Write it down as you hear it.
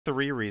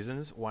three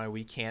reasons why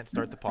we can't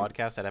start the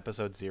podcast at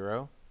episode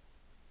 0.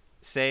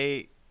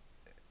 Say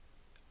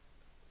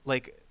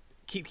like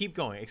keep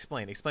going.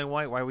 Explain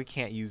why we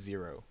can't use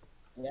 0.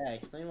 Yeah,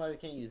 explain why we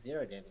can't use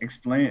zero, Danny.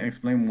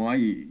 Explain why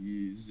you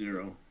use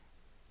zero.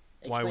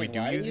 Why we Explain do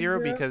why use you use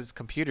 0? zero? Because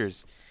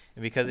computers,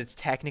 and because it's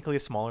technically a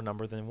smaller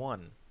number than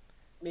 1.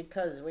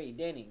 Because wait,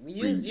 Danny, we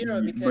Wait, use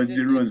zero but because it's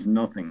zero is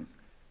nothing.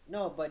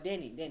 no, but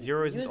Danny,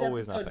 0 we isn't use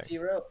always episode nothing.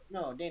 zero.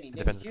 No, Danny, It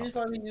depends on here's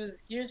why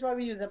context.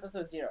 we use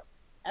episode zero.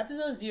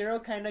 Episode zero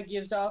kind of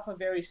gives off a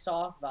very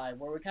soft vibe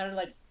where we're kind of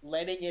like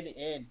letting it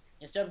in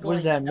instead of What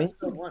does going that mean?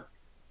 episode one.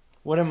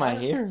 What am I Huh?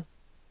 here?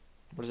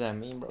 What does that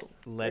mean, bro?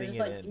 We're Letting just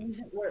it like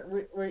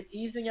in. we're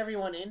easing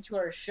everyone into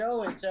our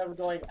show instead of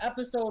going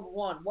episode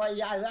one. Why?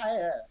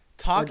 Yeah.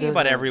 Talking does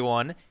about that-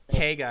 everyone.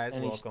 Hey guys,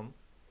 Any- welcome.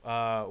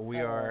 We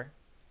are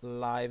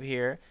live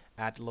here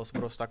at Los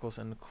Buenos Tacos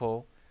and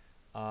Co.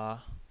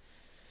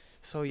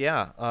 So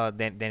yeah,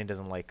 Danny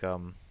doesn't like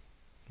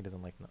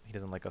he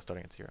doesn't like us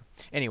starting at 0.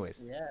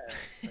 Anyways, Yeah.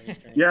 Very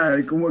strange. Yeah,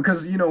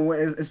 because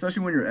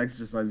especially when you're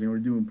exercising or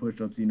doing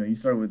push-ups, you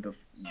start with the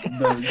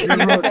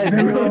zero,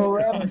 Zero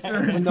reps. zero,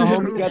 When the zero.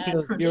 homie got to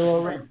those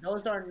zero reps.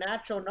 Those are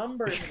natural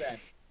numbers then.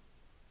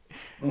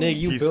 Nick,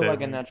 you He built said like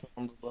a when- natural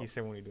number, bro. he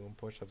said when you're doing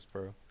push-ups,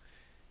 bro.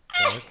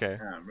 Yeah, okay.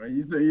 Yeah, bro.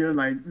 You're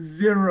like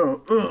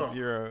zero. Ugh.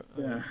 0.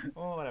 Yeah.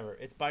 Well, whatever.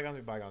 It's bygones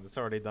be bygones. It's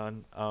already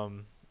done. Yeah.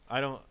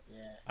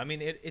 I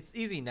mean, it's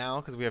easy now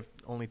because we have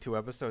only 2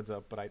 episodes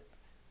up. But I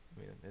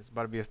mean, it's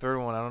about to be a third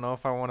one. I don't know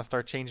if I want to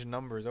start changing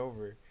numbers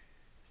over.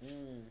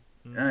 Mm.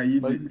 Yeah,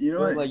 you But do. You know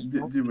feel what? like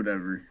you Do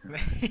whatever.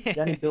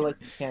 Danny feel like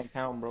you can't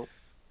count, bro.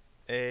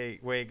 Hey,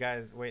 wait,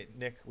 guys, wait,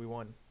 Nick, we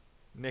won.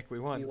 Nick, we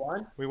We won.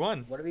 won? We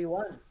won. What do we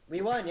won?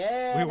 We won,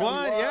 yeah. We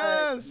won,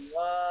 yes!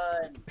 We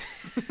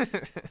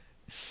won.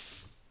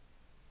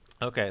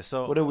 Okay,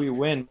 so What did we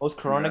win? Most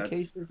Corona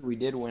Congrats. cases? We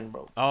did win,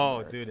 bro.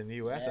 oh, dude, in the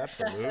U.S., Yeah.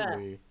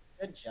 absolutely,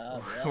 Good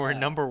job. we're yeah.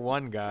 number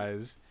 1,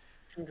 guys.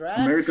 Congrats.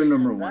 America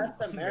number Congrats,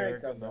 one.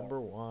 America, bro. number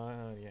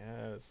 1,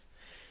 yes.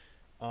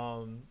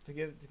 To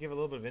give a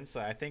little bit of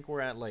insight, I think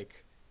we're at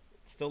like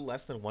still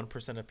less than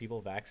 1% of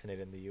people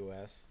vaccinated in the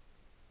U.S.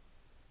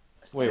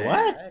 Wait, Yeah.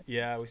 what?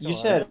 Yeah, we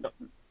still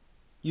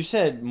You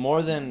said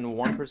more than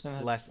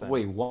 1%? less than.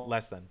 Wait, what?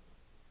 Less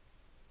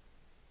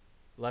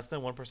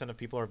than 1% of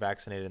people are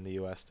vaccinated in the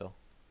U.S. still.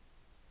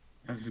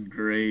 That's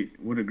great.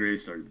 What a great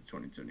start to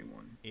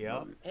 2021. Yep.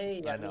 Love it.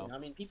 Hey, I I know.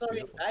 mean, people are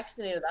getting beautiful.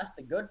 vaccinated. That's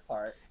the good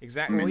part.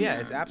 Exactly. I mean, Well, yeah,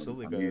 yeah, it's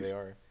absolutely at good. least- They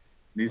are. At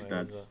least Well,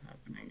 it that's is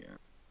happening. Yeah.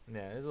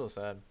 Yeah, it's a little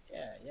sad.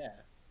 Yeah.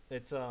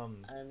 It's I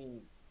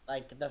mean,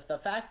 like the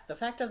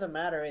fact of the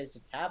matter is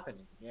it's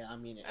happening. Yeah, I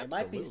mean, it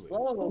might be Absolutely.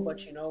 slow,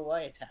 but you know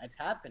what? It's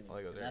happening. I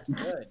like And those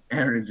that's good.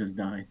 Eric just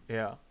died.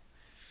 yeah.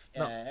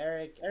 Yeah,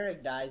 No.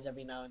 Eric dies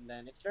every now and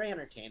then. It's very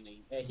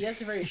entertaining. He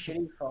has a very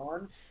shitty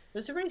phone.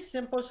 There's a very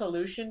simple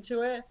solution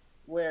to it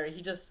where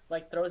he just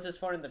like throws his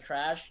phone in the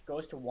trash,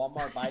 goes to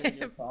Walmart, buys a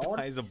new phone.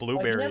 Buys a But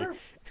blueberry.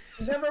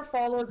 he never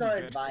follows our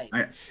Good. advice.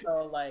 I-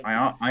 So like,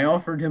 I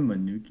offered him a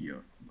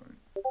Nokia, but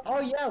oh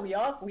yeah, we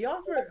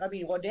offered. I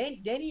mean, well,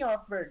 Danny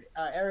offered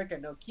Eric a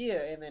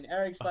Nokia, and then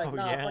Eric's like, Oh,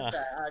 nah, yeah. fuck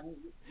that.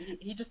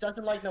 He just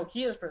doesn't like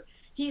Nokias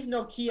he's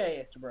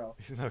Nokiaist, bro.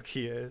 He's no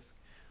Kias.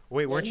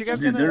 Wait, weren't he you guys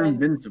just- dude, gonna? they're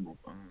invincible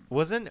phones.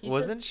 Wasn't He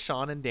wasn't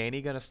Sean and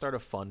Danny gonna start a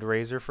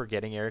fundraiser for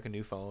getting Eric a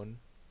new phone?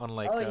 On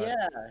like. Oh yeah.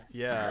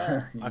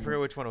 Yeah. I forget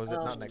which one was it.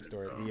 Not Um, next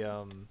door.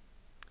 The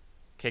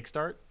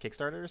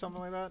Kickstarter or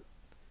something like that.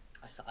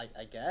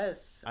 I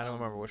guess. I don't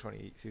remember which one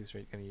he was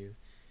gonna use.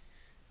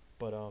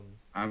 But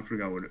I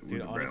forgot what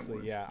dude, the brand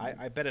honestly, was. yeah,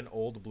 I bet an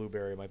old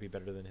Blueberry might be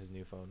better than his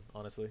new phone.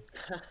 Honestly,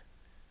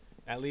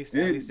 at least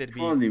It it'd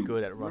be probably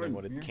good at running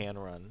what would, it yeah. can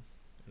run.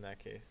 In that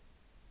case,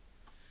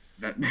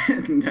 That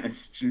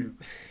that's true.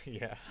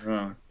 yeah,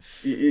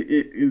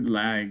 It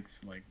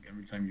lags like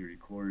every time you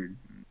record.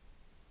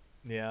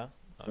 yeah.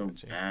 So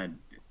gotcha. bad.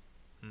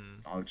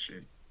 Mm. Dog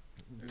shit.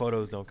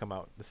 Photos don't come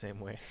out the same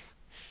way.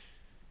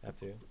 That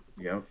too.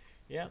 Yep.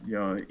 Yeah.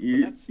 Yo,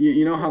 that's-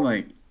 you know how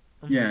like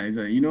Mhm. yeah, it's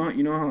like, you know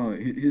how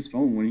his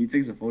phone when he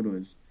takes a photo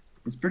is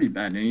it's pretty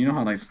bad, and you know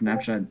how like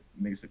Snapchat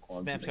makes the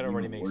quality. Snapchat like,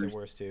 already even makes worse. it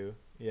worse too.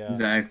 Yeah.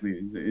 Exactly.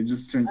 It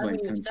just turns I like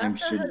mean, 10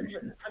 times Snapchat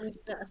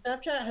shittier.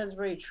 Snapchat has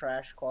very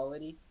trash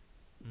quality.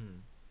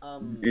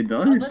 Mm. It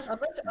does.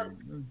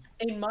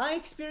 In my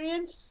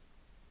experience,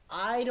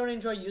 I don't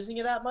enjoy using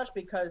it that much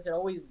because it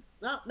always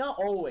not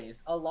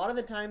always. A lot of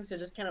the times it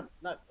just kind of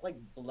not like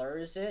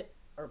blurs it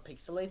or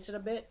pixelates it a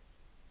bit.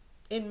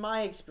 In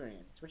my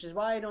experience, which is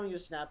why I don't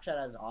use Snapchat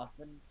as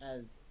often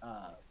as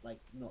like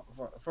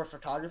for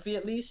photography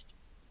at least.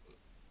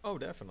 Oh,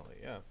 definitely.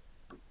 Yeah.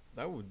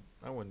 I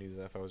wouldn't use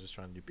that if I was just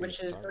trying to do.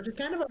 Which is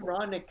kind of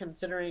ironic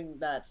considering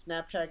that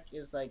Snapchat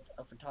is like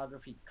a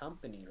photography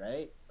company,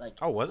 right? Like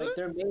Oh, was like it?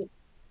 They're made,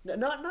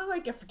 not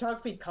like a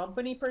photography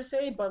company per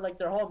se, but like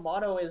their whole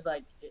motto is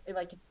like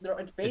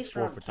it's based It's for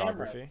around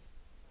photography.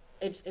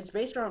 cameras. It's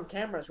based around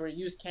cameras where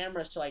you use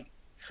cameras to like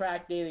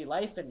track daily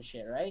life and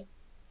shit, right?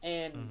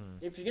 And Mhm.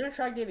 if you're gonna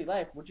track daily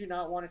life, would you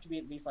not want it to be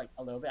at least like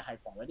a little bit high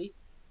quality?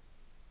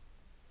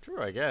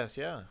 True, I guess.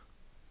 Yeah.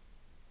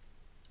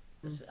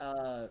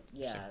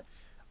 Yeah.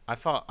 I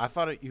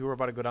thought you were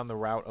about to go down the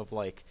route of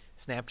like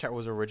Snapchat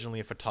was originally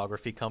a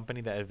photography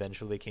company that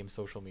eventually became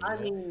social media. I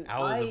mean, I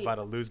was about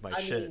to lose my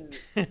I shit.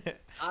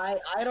 I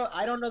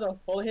don't know the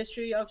full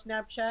history of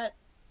Snapchat.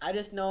 I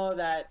just know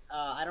that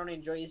I don't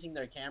enjoy using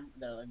their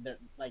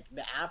like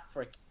the app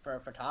for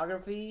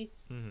photography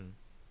Hmm.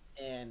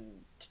 and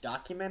to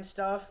document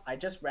stuff. I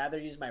just rather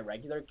use my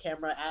regular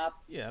camera app.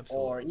 Yeah,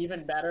 Or absolutely.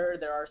 even better,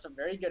 there are some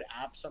very good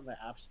apps on the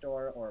App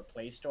Store or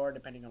Play Store,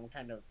 depending on what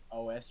kind of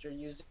OS you're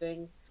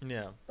using.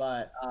 Yeah.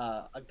 But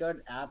a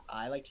good app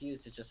I like to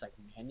use is just like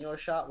Manual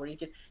Shot, where you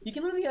can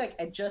literally like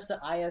adjust the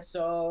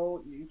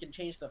ISO, you can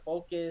change the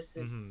focus.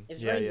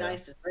 It's Yeah, very yeah.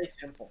 nice. It's very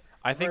simple.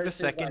 I think the Versus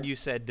second like you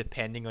said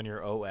depending on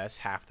your OS,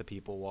 half the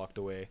people walked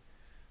away.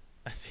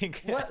 I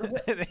think what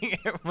I think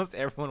almost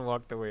everyone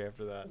walked away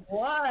after that.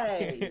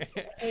 why?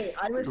 Hey,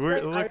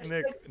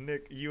 Look,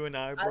 Nick, you and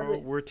I, I bro, re-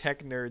 we're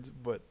tech nerds,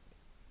 but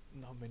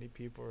not many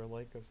people are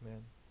like us,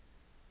 man.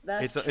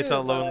 that's It's true. a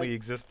But lonely like,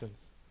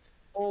 existence.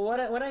 well,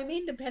 what I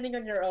mean depending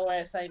on your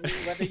OS, I mean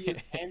whether you use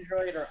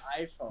Android or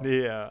iPhone.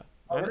 Yeah.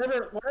 Or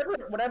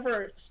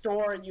whatever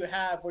store you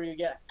have where you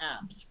get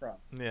apps from,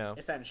 Yeah.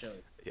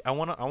 essentially. I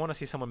wanna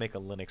see someone make a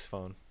Linux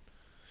phone.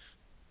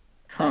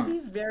 Huh.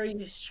 That'd be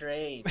very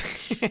strange.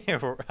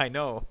 I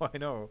know, I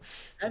know.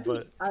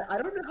 But I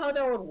don't know how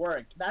that would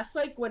work. That's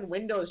like when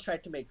Windows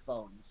tried to make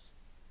phones.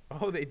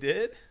 oh, they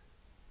did?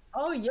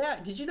 Oh yeah,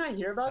 did you not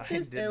hear about I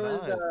this? did There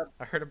was not.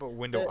 I heard about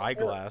window the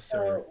eyeglass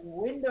or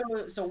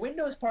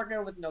Windows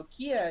partnered with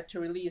Nokia to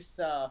release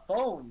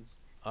phones.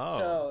 oh,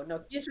 So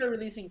Nokia started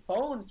releasing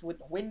phones with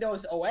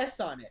Windows OS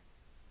on it,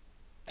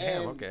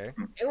 damn, and okay.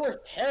 it was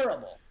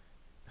terrible.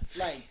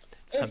 Like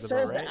That sounds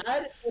about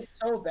right. It's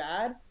so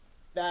bad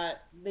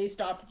that they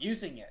stopped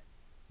using it.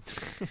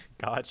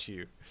 Got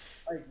you.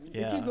 Like if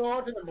Yeah. you go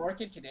out to the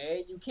market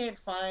today, you can't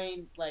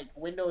find like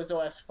Windows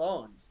OS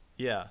phones.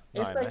 Yeah.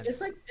 No, I imagine.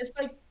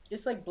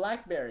 It's like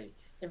BlackBerry.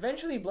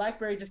 Eventually,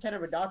 BlackBerry just kind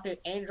of adopted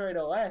Android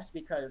OS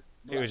because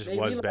It was they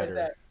was realized better.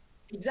 that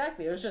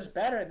exactly it was just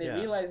better. They Yeah.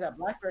 realized that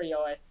BlackBerry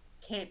OS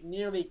can't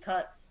nearly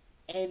cut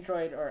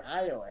Android or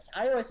iOS.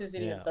 iOS isn't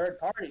even Yeah. third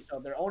party, so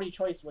their only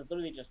choice was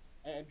literally just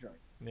Android.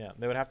 Yeah,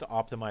 they would have to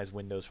optimize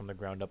Windows from the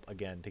ground up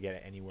again to get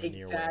it anywhere near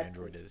where Exactly.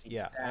 Android is.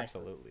 Yeah, Exactly.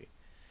 absolutely.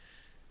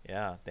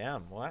 Yeah,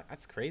 damn. Well,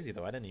 that's crazy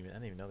though. I didn't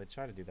even know they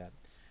tried to do that.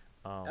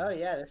 Oh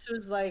yeah, this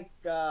was like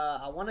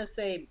I want to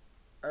say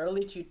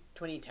early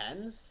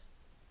 2010s.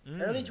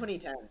 Early mm,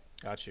 2010s.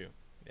 got you.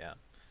 Yeah.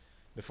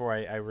 Before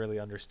I really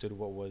understood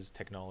what was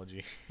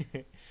technology.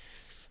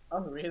 Oh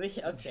really?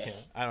 Okay. Yeah,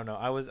 I don't know.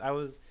 I was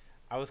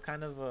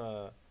kind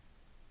of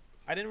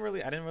I didn't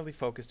really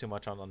focus too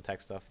much on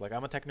tech stuff. Like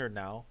I'm a tech nerd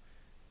now,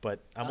 but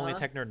I'm only a Uh-huh.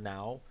 tech nerd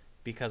now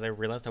because I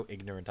realized how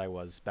ignorant I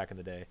was back in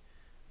the day.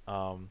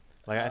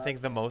 Like I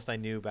think the Okay. most I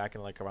knew back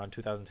in like around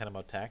 2010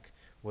 about tech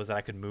was that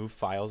I could move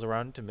files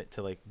around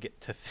to like get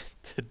to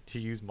to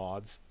use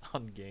mods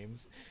on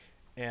games,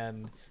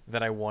 and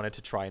that I wanted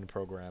to try and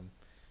program,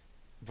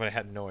 but I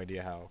had no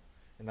idea how,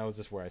 and that was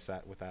just where I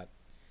sat with that.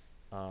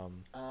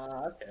 Um,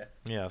 Okay.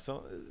 yeah,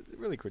 so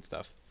really cool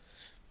stuff.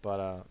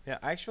 But yeah,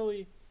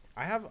 actually,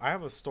 I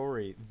have a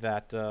story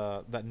that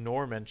that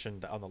Nor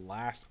mentioned on the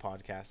last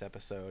podcast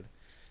episode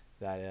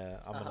that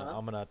Uh-huh.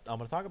 I'm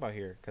gonna talk about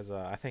here because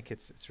I think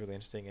it's really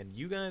interesting. And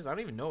you guys, I don't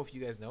even know if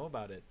you guys know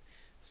about it,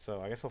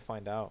 so I guess we'll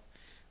find out.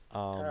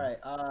 All Um,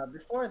 right.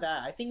 Before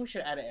that, I think we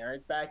should add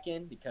Eric back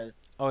in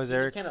because oh, is he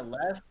just Eric? kind of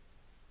left.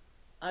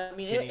 I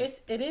mean, Can he?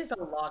 it is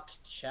a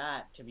locked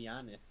chat to be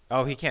honest.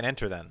 Oh, he So can't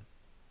enter then.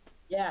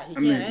 yeah, he I can't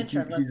mean, enter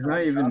unless he's not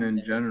someone even drops in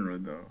him. general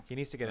though. He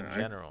needs to get in I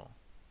general.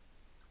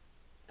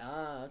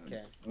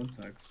 Okay. What's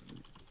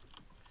actually?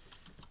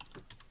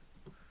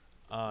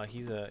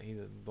 He's a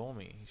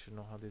Domi. He should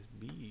know how this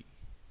be.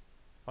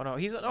 Oh no,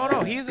 he's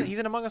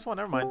in Among Us one.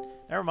 Never mind.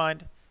 Never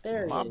mind.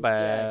 There My he is.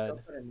 Yeah, go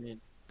bad. put him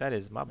in. That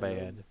is my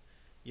bad.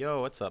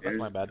 Yo, what's up? That's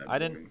my There's bad. that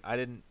boy. I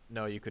didn't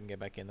know you couldn't get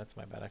back in. That's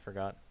my bad. I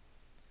forgot.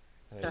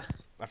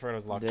 I forgot it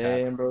was locked chat.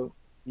 Damn, bro.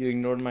 You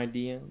ignored my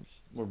DMs.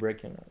 We're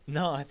breaking up.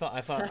 No,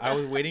 I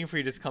was waiting for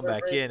you to just come We're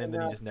back in, and breaking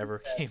then you up, just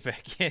never he came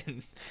back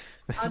in.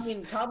 I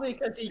mean, probably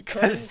because he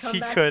couldn't because come he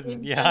back couldn't.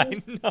 in. Yeah,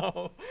 Johnny. I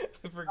know.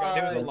 I forgot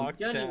it was a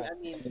locked Johnny, chat.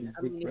 I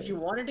mean, if you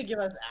wanted to give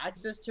us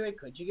access to it,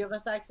 could you give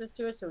us access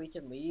to it so we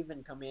can leave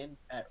and come in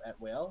at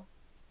will?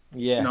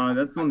 Yeah. No,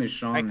 that's only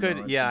Sean. I though,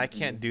 could. Yeah, I think.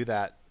 can't do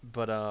that.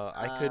 But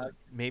I could Uh,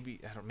 maybe.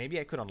 I don't. Maybe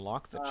I could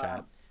unlock the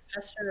chat.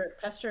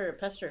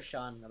 Pester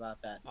Sean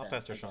about that. I'll then,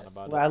 pester I Sean guess.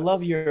 about Well, I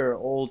love your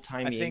old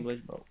timey I think-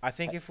 English, bro. I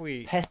think if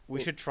we Pest-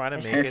 should try to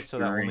make it so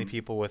that only Pestering.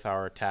 people with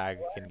our tag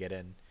can get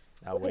in.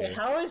 That Okay, way,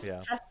 how is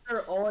yeah.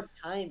 Pester old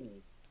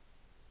timey?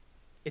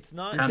 It's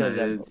not. Kinda Kinda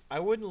says is. I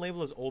wouldn't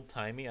label it as old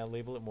timey. I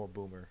label it more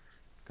boomer,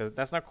 because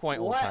that's not quite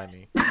What? old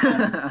timey.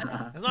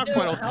 It's not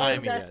quite old How is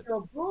timey that yet.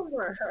 still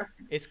boomer?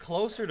 It's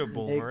closer to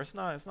boomer. It's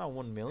not. It's not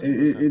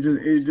 1,000,000%. It just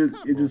boomer. It's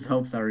not it just boomer.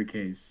 helps our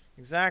case.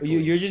 Exactly.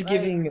 You're just Right.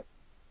 giving,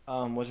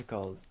 what's it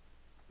called?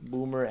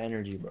 Boomer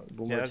energy, bro.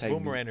 Boomer Yeah, that's type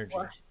boomer beat. energy.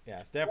 What? Yeah,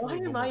 it's Why definitely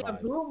am boomer I a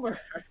vibes. boomer?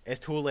 It's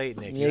too late,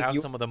 Nick. Nick, You have you-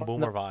 some of them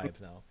boomer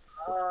vibes now.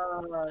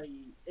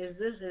 Is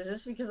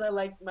this because I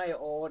like my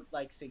old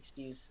like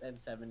 60s and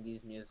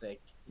 70s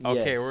music?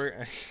 Okay, Yes.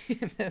 we're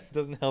that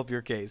doesn't help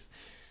your case.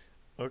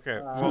 Okay,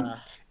 well, Uh,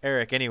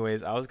 Eric.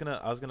 Anyways, I was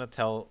gonna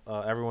tell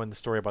everyone the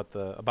story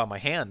about my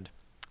hand,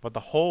 about the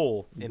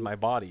hole in my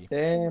body.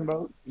 Damn,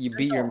 bro. You there's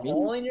beat your a meat?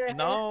 hole in your hand.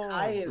 No,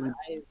 I've I'm not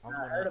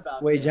heard gonna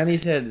about Wait, this. Johnny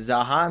said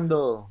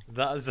Zahando.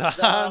 the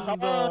Zahando.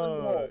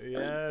 Zando.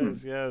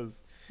 Yes,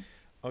 yes.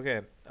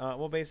 Okay.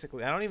 Well,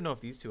 basically, I don't even know if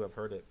these two have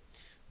heard it,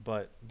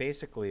 but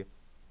basically,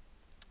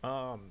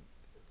 um,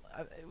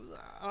 it was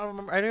I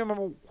don't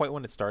remember quite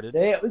when it started,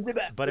 Damn, it's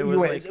about. but it was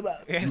Wait, like, it's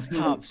about. hey,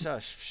 stop,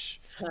 shush, shh.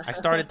 I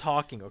started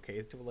talking. Okay,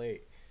 it's too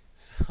late.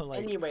 So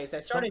like Anyways,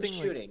 I started something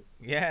like shooting.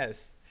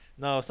 yes,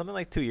 no, something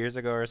like 2 years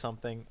ago or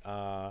something.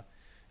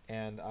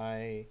 And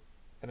I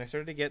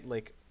started to get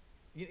like,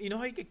 you know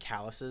how you get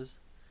calluses,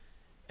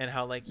 and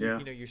how like Yeah.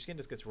 your skin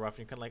just gets rough, and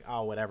you're kind of like,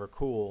 oh, whatever,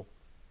 cool,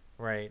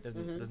 right?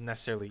 Doesn't Mhm. doesn't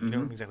necessarily you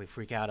don't exactly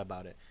freak out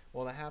about it.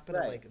 Well, that happened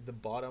at Right. like the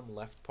bottom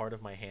left part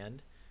of my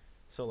hand,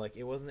 so like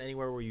it wasn't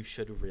anywhere where you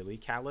should really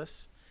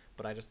callus,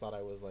 but I just thought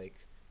I was like,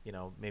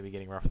 maybe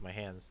getting rough with my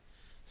hands,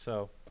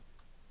 so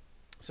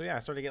yeah, I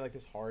started to get like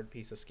this hard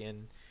piece of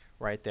skin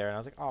right there, and I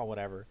was like, oh,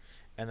 whatever,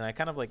 and then I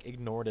kind of like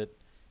ignored it,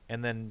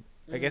 and then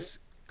I Mhm. guess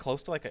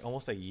close to like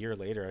almost a year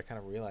later, I kind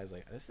of realized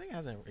like this thing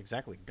hasn't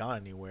exactly gone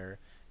anywhere,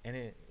 and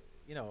it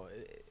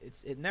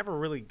never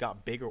really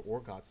got bigger or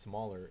got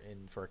smaller,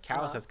 and for a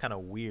callus Uh-huh. that's kind of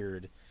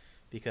weird,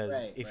 because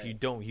Right, if you right.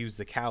 don't use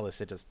the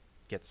callus, it just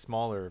gets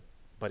smaller,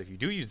 but if you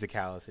do use the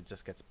callus, it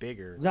just gets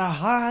bigger.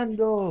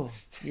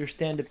 Zahando. Your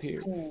stand up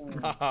here.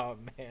 Stop,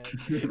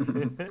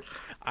 man.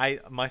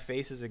 My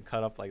face isn't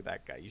cut up like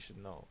that guy. You should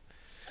know.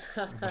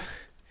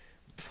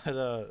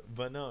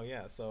 But no,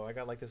 yeah. So I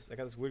got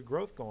this weird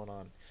growth going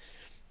on,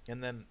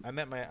 and then I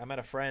met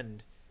a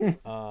friend.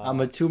 I'm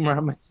a tumor.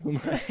 I'm a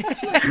tumor.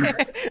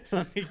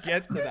 Let me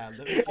get to that.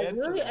 Let me get to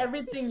Literally that.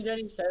 everything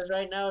Jenny says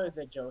right now is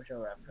a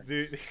JoJo reference.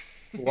 Dude.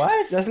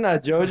 What? That's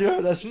not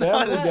JoJo. That's It's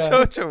not a Family Guy.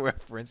 JoJo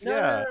reference. No,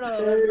 Yeah. no,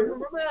 no, no.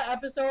 Remember that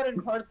episode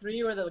in part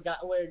 3 where the guy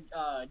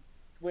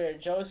where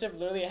Joseph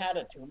literally had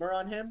a tumor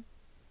on him?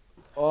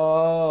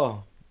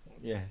 Oh,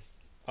 yes.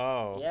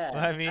 Oh. Yeah,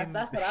 I mean.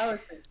 that's what I was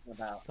thinking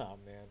about. Stop,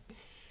 man.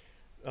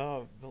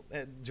 Oh,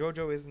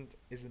 JoJo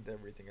isn't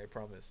everything. I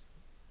promise.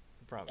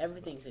 I promise. it's not.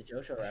 Everything's a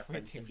JoJo reference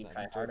Everything's if you not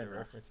try a hard JoJo enough.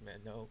 reference, man.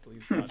 No,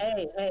 please God.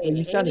 Hey, Hey,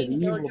 you sounded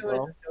hating evil, JoJo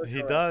bro. is a JoJo He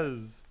reference.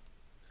 does.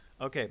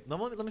 Okay, let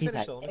me He's finish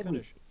like though. Let me every-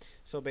 finish.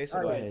 So Oh,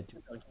 basically, yeah, ahead.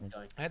 keep going, keep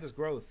going. I had this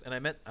growth, and I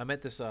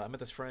met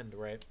this friend,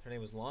 right? Her name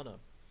was Lana,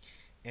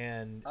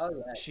 and Oh,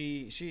 yeah.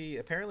 she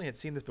apparently had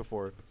seen this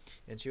before,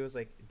 and she was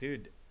like,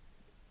 "Dude,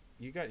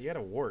 you got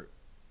a wart,"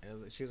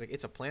 and she was like,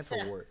 "It's a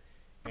plantar wart,"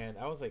 and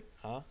I was like,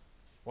 "Huh?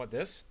 What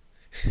this?"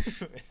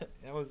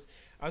 I was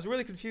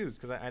really confused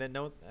because I didn't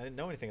know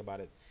anything about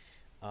it.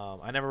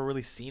 I never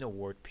really seen a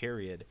wart.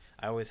 Period.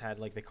 I always had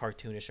like the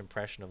cartoonish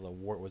impression of the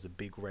wart was a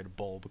big red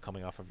bulb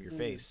coming off of your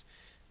face,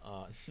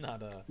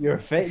 not a. Your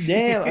face.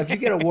 Damn, if you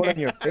get a wart on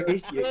your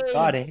face,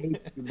 God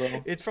hates you, bro.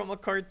 It's from a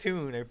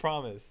cartoon. I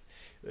promise.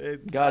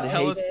 God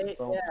tell hates us. you,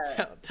 bro.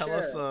 Yeah, Tell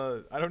us.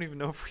 sure. I don't even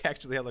know if we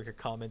actually have like a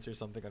comment or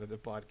something under the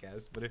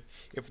podcast, but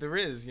if there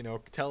is,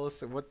 tell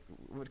us what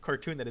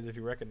cartoon that is if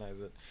you recognize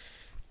it.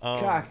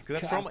 Because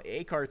that's from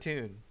a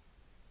cartoon.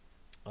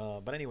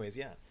 But anyways,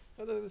 yeah.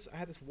 So I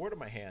had this wart on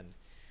my hand,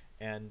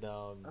 and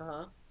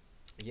Uh-huh.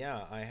 yeah,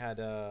 I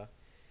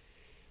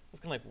was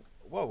kind of like,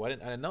 whoa, I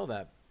didn't know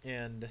that,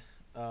 and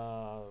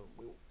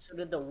So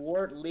did the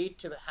wart lead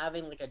to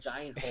having like a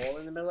giant hole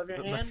in the middle of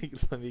your hand?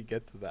 let me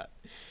get to that.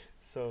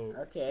 So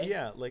Okay.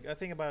 yeah, like I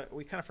think about it,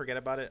 we kind of forget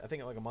about it. I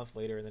think like a month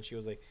later, and then she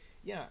was like,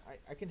 "Yeah,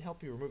 I can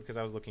help you remove," because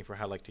I was looking for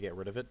how like to get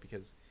rid of it,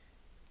 because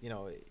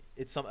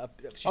it's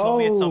she told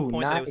me at some Oh,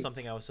 point that it was nice.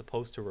 something I was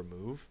supposed to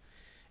remove,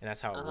 and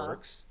that's how it Uh-huh.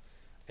 works.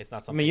 It's not I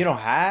something. mean, you don't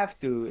have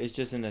to. It's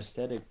just an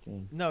aesthetic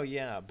thing. No,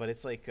 yeah, but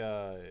it's like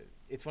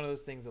it's one of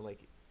those things that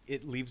like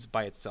it leaves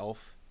by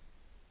itself,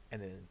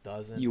 and then it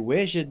doesn't. You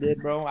wish it did,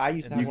 bro. I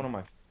used to And have you- one on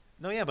my.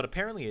 No, yeah, but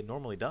apparently it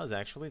normally does.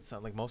 Actually, it's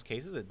not like most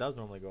cases it does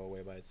normally go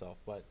away by itself.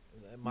 But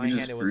my You hand,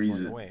 just it wasn't freeze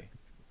going it. away.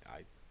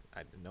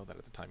 I didn't know that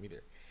at the time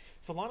either.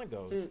 So Lana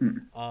goes, Hmm.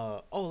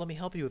 "Oh, let me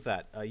help you with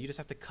that. You just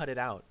have to cut it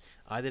out.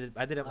 I did it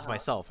Uh-huh.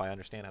 myself. I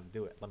understand how to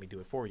do it. Let me do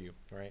it for you,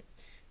 right?"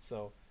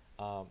 So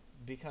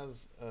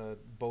because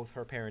both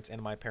her parents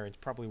and my parents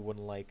probably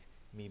wouldn't like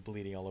me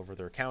bleeding all over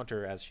their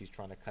counter as she's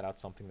trying to cut out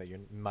something that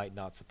you might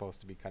not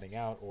supposed to be cutting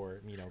out,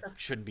 or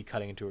shouldn't be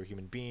cutting into a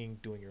human being,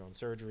 doing your own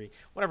surgery,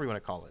 whatever you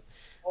want to call it.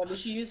 Oh, did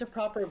she use a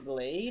proper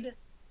blade?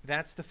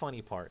 That's the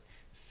funny part.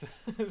 So,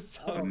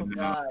 Oh no.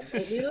 god. They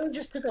literally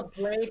just took a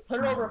blade, put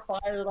it over fire,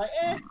 they're like,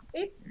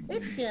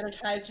 it's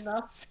sanitized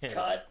enough.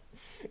 Cut.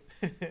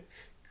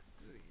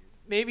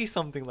 maybe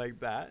something like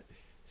that.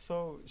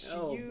 So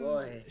Oh,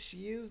 boy. she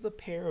used a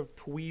pair of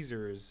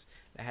tweezers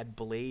that had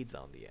blades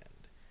on the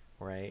end,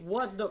 right?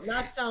 What the?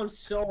 That sounds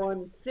so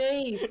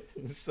unsafe.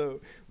 So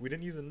we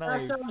didn't use a That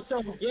knife. sounds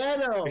so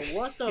ghetto.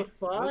 What the It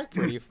was fuck?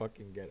 pretty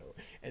fucking ghetto,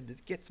 and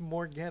it gets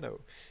more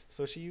ghetto.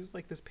 So she used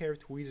like this pair of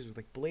tweezers with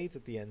like blades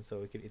at the end,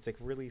 so it's like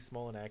really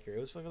small and accurate.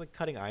 It was like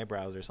cutting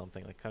eyebrows or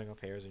something, like cutting off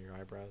hairs in your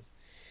eyebrows.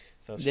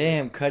 So she,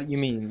 Damn, cut. You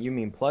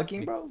mean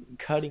plucking, bro?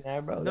 Cutting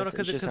eyebrows? no, no, That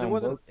shit because it sound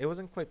wasn't woke. it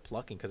wasn't quite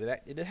plucking because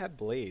it had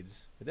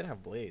blades. It did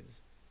have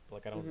blades, but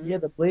like I don't. Mhm. Yeah,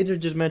 the blades are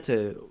just meant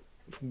to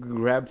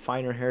grab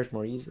finer hairs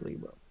more easily,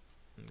 bro.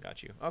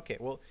 Got you. Okay,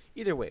 well,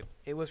 either way,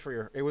 it was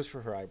for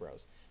her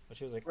eyebrows. But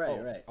she was like, Right,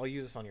 "Oh, right. I'll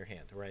use this on your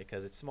hand, right?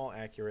 Because it's small,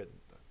 accurate,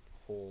 the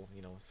whole,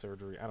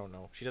 surgery. I don't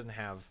know. She doesn't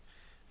have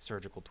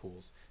surgical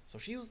tools, so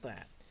she used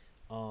that.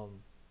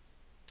 Um,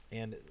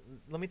 and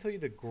let me tell you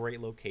the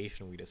great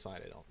location we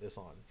decided on this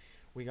on.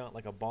 We got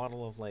like a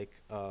bottle of like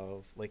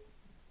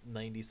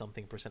 90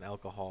 something percent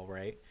alcohol,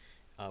 right?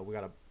 We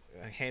got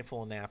a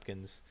handful of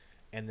napkins,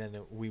 and then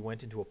we went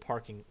to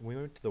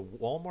the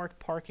Walmart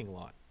parking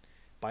lot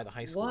by the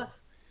high school. What?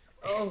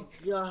 Oh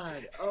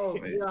god. Oh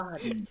Wait.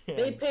 god.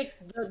 They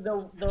picked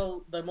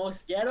the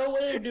most ghetto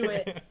way to do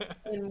it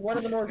in one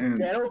of the most Mm.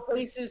 ghetto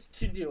places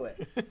to do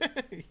it.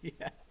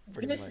 Yeah,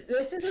 pretty This much.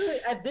 this is really-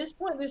 at this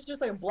point this is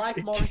just like a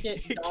black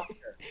market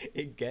doctor.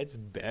 It gets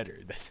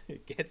better.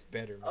 It gets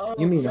better, man. Oh,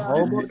 You mean God.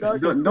 hobo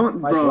dog?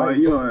 Don't, Like bro. what?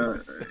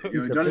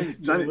 Johnny's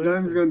Listen.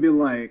 gonna be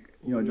like,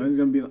 Johnny's Listen.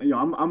 gonna be like,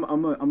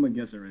 I'm a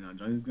guesser right now.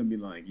 Johnny's gonna be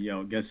like,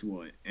 yo, guess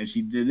what? And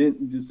she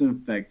didn't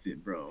disinfect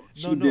it, bro.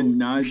 She did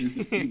not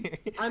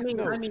disinfect. I mean,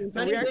 No, I mean, no,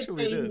 Penny we did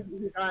actually say did.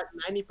 he got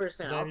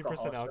 90% 90%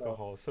 alcohol.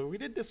 alcohol. So we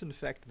did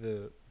disinfect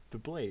the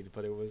blade,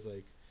 but it was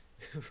like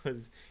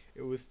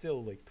it was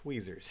still like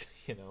tweezers,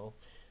 you know.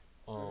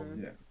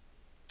 Mhm. Yeah.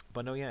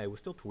 But no, yeah, it was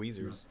still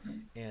tweezers.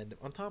 And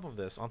on top of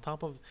this, on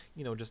top of,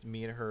 just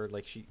me and her,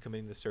 like, she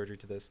committing the surgery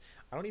to this,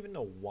 I don't even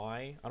know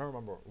why. I don't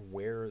remember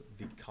where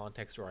the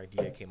context or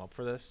idea came up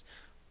for this,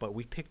 but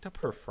we picked up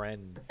her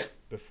friend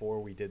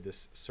before we did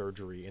this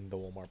surgery in the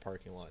Walmart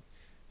parking lot.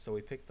 So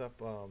we picked up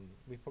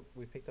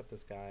we picked up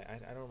this guy.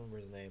 I don't remember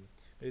his name,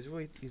 but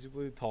he's a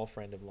really tall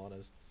friend of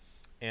Lana's.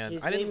 And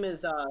His I didn't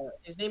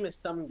name is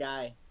some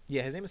guy.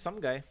 Yeah, his name is some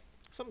guy.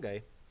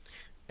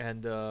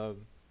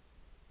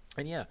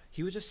 And yeah,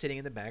 he was just sitting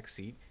in the back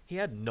seat. He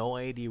had no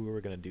idea we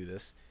were gonna do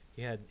this.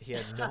 He had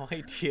no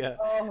idea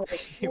Oh,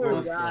 we poor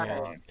were guy.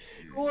 planning.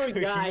 Poor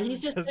So guy. he He's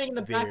was just sitting in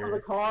the back of there.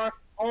 the car.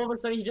 All of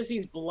a sudden, he just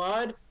sees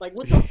blood. Like,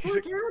 what the He's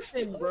fuck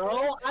happened,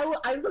 bro?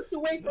 I looked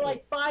away for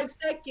like 5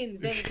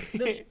 seconds, and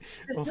this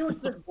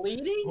dude's just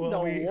bleeding. Well,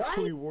 No, we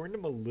what? warned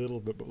him a little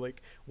bit, but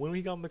like when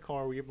we got in the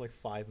car, we gave him like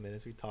 5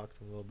 minutes. We talked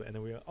to him a little bit, and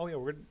then oh yeah,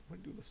 we're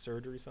gonna do the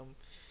surgery, something.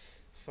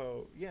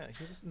 So yeah,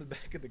 he was just in the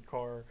back of the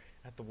car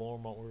at the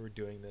Walmart where we were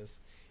doing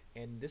this,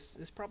 and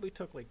this probably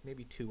took like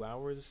maybe 2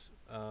 hours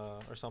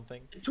or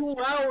something. 2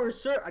 hours,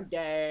 sir.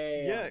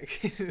 Damn. Yeah,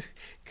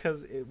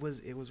 because it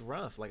was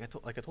rough. Like I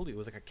told you, it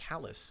was like a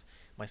callus.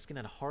 My skin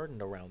had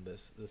hardened around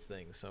this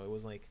thing, so it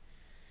was like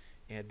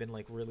it'd been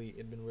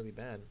really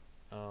bad.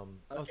 Oh,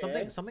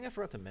 Okay. something I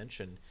forgot to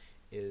mention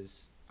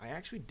is I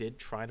actually did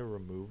try to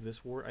remove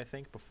this wart, I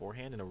think,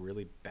 beforehand in a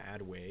really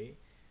bad way,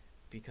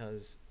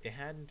 because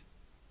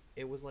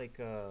it was like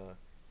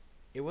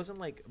it wasn't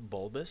like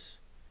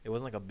bulbous. It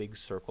wasn't like a big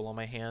circle on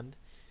my hand.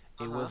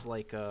 It was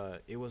like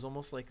it was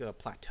almost like a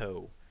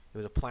plateau. It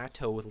was a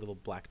plateau with little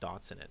black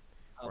dots in it,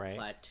 A right?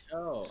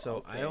 plateau.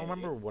 So I don't okay.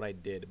 remember what I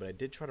did, but I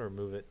did try to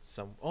remove it.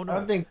 Oh I no,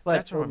 don't think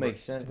that's plateau remember.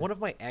 makes sense. One of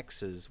my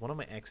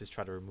exes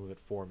tried to remove it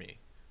for me.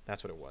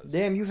 That's what it was.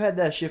 Damn, you've had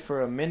that shit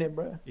for a minute,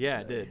 bro.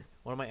 Yeah, it did.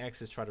 One of my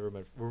exes tried to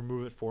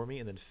remove it for me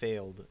and then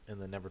failed and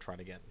then never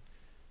tried again.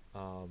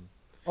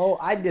 Oh,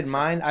 I did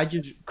mine. I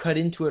just cut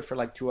into it for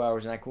like 2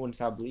 hours and I couldn't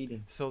stop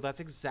bleeding. So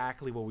that's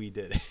exactly what we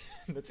did.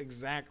 That's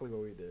exactly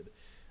what we did.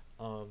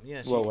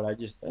 Yeah. Well, what I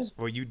just said.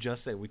 Well, you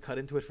just said we cut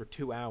into it for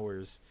 2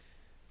 hours,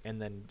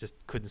 and then just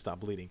couldn't stop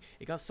bleeding.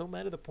 It got so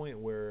bad to the point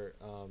where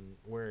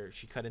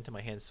she cut into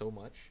my hand so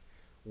much,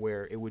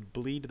 where it would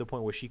bleed to the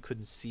point where she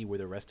couldn't see where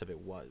the rest of it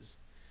was.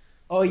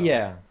 Oh So,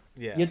 yeah.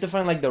 Yeah. You have to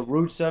find like the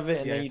roots of it,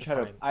 and Yeah, then you you have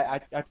try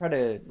to to. I try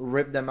to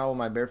rip them out with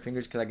my bare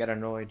fingers because I got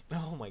annoyed.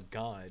 Oh my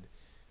god.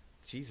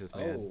 Jesus,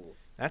 man. Oh.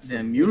 That's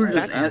Damn, some, you were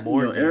that's just asking,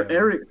 more ghetto.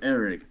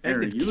 Eric, Like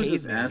the you were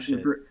just caveman asking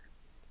shit. for,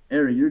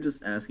 Eric, you're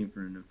just asking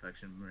for an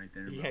infection right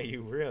there. Bro. Yeah,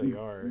 you really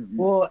are.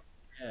 Well,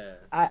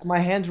 Yeah. my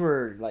hands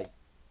were like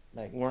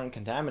weren't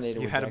contaminated.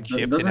 You with had 'em jack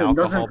shit. dipped in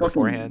alcohol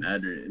beforehand.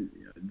 Matter.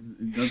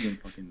 It doesn't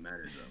fucking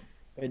matter,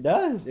 though. It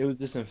does. It was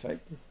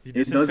disinfected. You It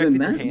disinfected doesn't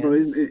your matter, bro.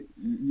 hands?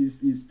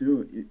 You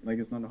still like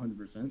it's not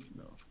 100%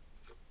 though.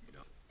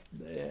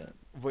 Yeah.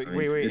 Wait, I mean,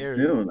 wait, it's Eric.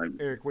 still like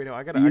Eric, wait, no, I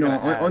you gotta know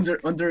ask.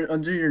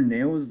 under your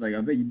nails. Like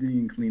I bet you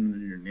didn't clean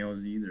under your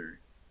nails either.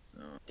 So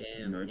Damn.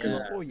 you know, 'cause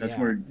Yeah. Oh, that's yeah.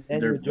 where And the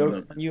dirt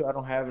joke's buildup on is. you. I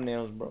don't have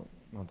nails, bro.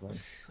 No playing.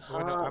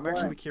 Wait, no, I'm what?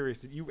 actually curious.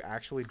 Did you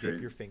actually dip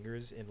Crazy. your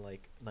fingers in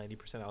like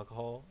 90%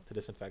 alcohol to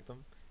disinfect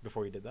them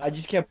before you did that? I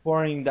just kept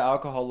pouring the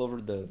alcohol over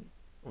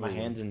my Ooh.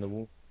 hands in the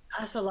wound.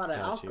 That's a lot of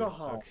Got you.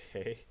 alcohol.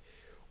 Okay.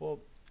 Well,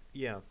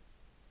 yeah.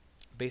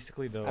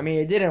 basically though. I mean,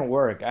 it didn't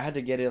work. I had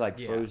to get it like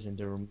Yeah. frozen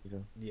to remove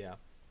it. Yeah.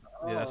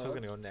 Yeah, that's what's Oh,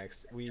 gonna go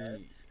next.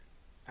 okay.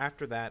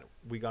 After that,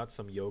 we got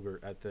some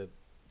yogurt at the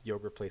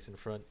yogurt place in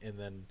front, and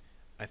then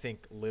I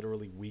think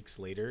literally weeks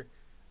later,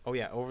 oh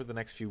yeah, over the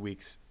next few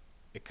weeks,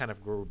 it kind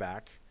of grew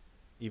back,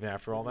 even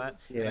after all that,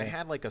 and I Yeah.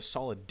 had like a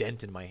solid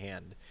dent in my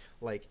hand,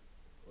 like,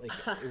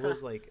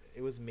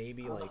 it was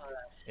maybe Oh, like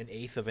an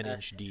eighth of an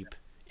that's inch deep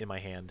in my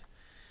hand,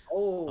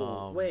 oh,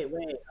 um, wait.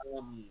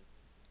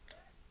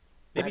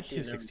 maybe Actually,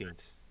 two never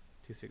mind. sixteenths,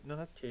 no,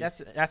 Two.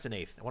 that's an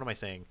eighth. What am I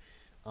saying?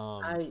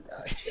 Um, I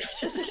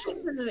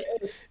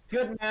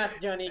good math,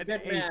 Johnny. an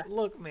Good eighth. math.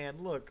 Look, man,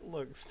 look,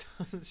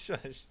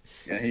 shush.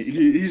 Yeah,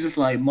 he's just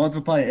like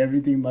multiply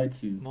everything by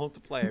 2.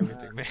 Multiply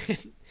everything, man.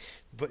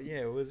 But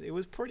yeah, it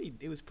was pretty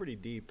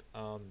deep.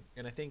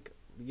 And I think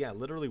yeah,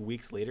 literally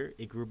weeks later,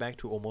 it grew back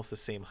to almost the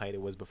same height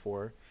it was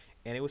before,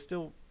 and it was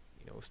still,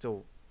 it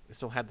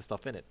still had the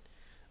stuff in it.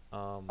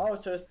 Um, Oh,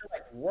 so it's still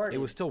like it worded.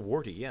 was still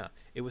warty, yeah.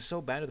 It was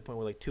so bad to the point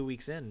where like 2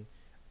 weeks in,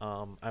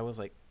 I was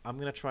like, I'm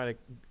gonna try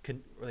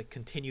to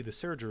continue the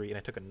surgery, and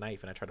I took a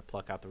knife and I tried to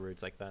pluck out the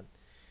roots like that.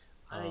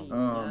 I, Um,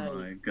 Oh I,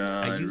 my I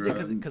god, used it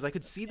bro. because I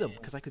could see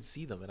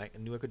them, and I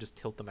knew I could just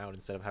tilt them out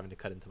instead of having to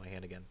cut into my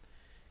hand again.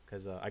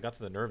 Because I got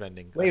to the nerve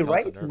ending. I Wait, felt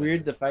right? the It's nerve weird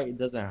ending. the fact it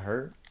doesn't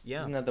hurt.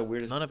 Yeah, Isn't that the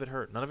weirdest? none of it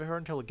hurt. None of it hurt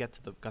until it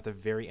got the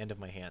very end of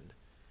my hand.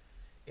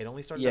 It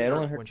only started Yeah, to it hurt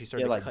only when hurts she to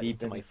started get to like cut deep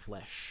into in my it.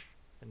 flesh,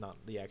 and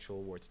not the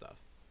actual wart stuff.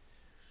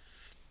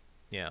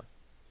 Yeah,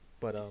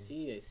 but I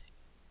see. I see.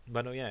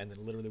 but no, yeah, and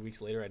then literally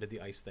weeks later, I did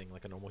the ice thing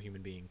like a normal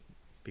human being,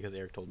 because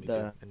Eric told me to,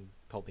 The and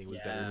told me it was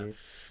Yeah. better.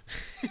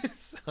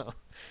 So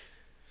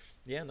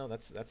yeah, no,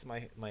 that's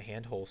my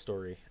hand hole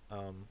story.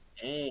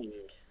 Dang.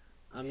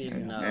 I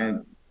mean, Yeah.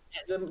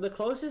 And the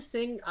closest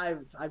thing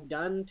I've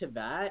done to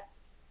that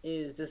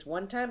is this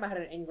one time I had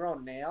an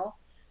ingrown nail.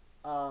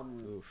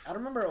 Oof. I don't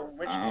remember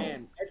which ow.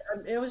 hand.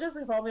 It was just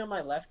probably on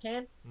my left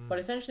hand. But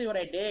Mm. essentially, what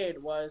I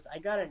did was I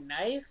got a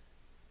knife,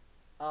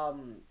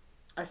 um,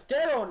 a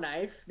sterile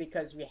knife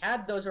because we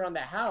had those around the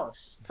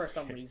house for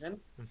some reason.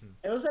 Mhm.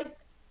 It was like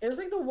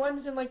the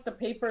ones in like the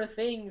paper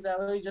things that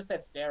literally just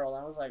said sterile.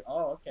 I was like,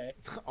 oh, okay.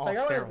 So All I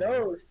got one of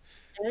sterile. those,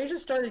 and I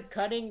just started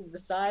cutting the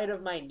side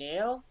of my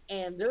nail,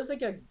 and there's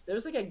like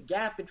a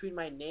gap between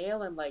my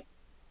nail and like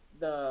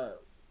the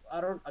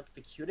I don't like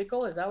the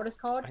cuticle. Is that what it's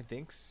called? I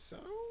think so.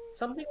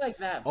 Something like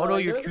that. Oh But no,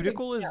 like your there was like a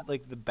cuticle is gap.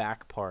 like the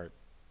back part,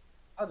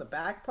 Oh, the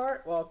back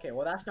part. Well, okay.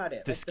 Well, that's not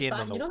it. the Like the skin side.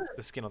 on You know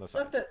the skin on the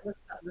like side.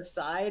 the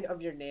side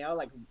of your nail,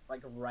 like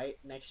right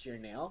next to your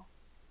nail.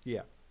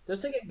 Yeah,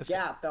 There's like a that's good.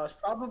 gap that was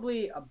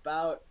probably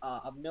about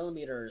a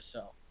millimeter or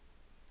so.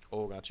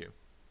 Oh, got you.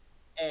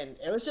 And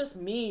it was just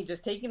me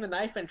just taking the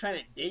knife and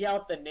trying to dig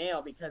out the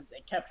nail because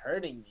it kept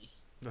hurting me.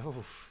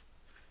 Oof.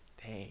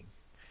 Dang.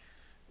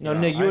 No, Yeah,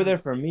 Nick, you were I'm. there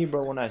for me,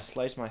 bro, when I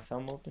sliced my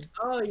thumb open.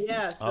 Oh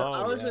yeah, so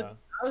Oh yeah.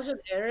 I was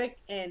with Eric,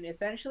 and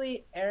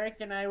essentially Eric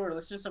and I were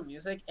listening to some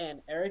music,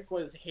 and Eric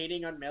was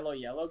hating on Mellow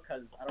Yellow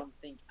because I don't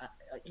think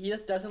like, he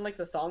just doesn't like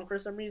the song for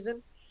some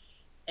reason,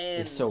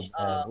 and It's so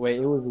bad. Wait,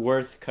 it was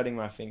worth cutting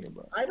my finger,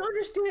 bro. I don't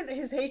understand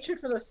his hatred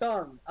for the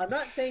song. I'm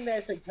not saying that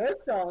it's a good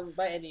song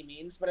by any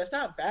means, but it's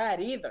not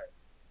bad either,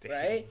 Dang.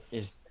 right?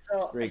 It's So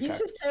straight he's cut.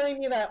 just telling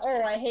me that,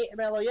 oh, I hate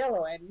Mellow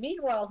Yellow, and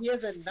meanwhile he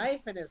has a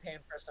knife in his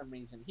hand for some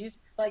reason. He's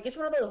like, it's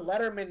one of those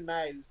Letterman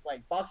knives,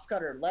 like box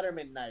cutter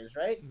Letterman knives,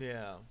 right?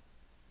 Yeah.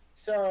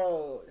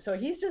 So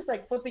he's just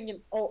like flipping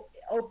and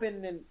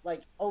open and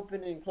like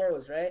open and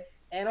close, right?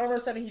 And all of a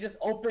sudden he just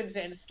opens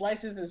and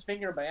slices his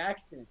finger by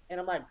accident, and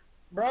I'm like,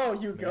 bro,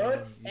 you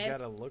good? Man, you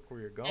gotta look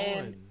where you're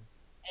going.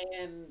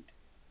 And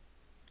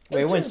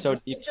Wait, it went just, so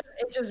deep.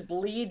 it just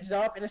bleeds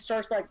up and it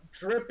starts like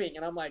dripping,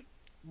 and I'm like,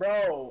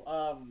 bro,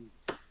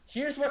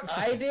 here's what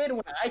I did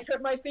when I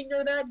cut my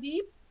finger that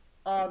deep.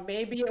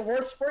 Maybe it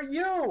works for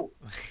you.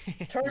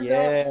 Turned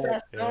Yeah. out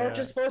that's not what Yeah.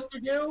 you're supposed to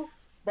do.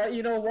 But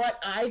you know what?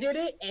 I did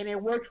it, and it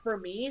worked for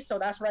me, so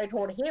that's what I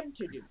told him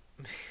to do.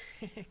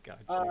 Got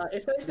you.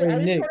 Essentially, Wait, I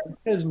just Nick, told him,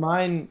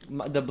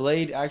 because the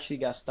blade actually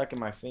got stuck in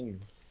my finger.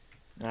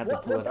 I had to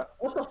what, pull what, it out.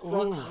 what the fuck,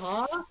 Ooh.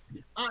 huh?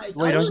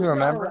 Wait, I don't was you not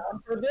remember?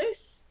 around for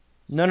this.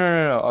 No.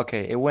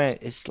 Okay,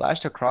 it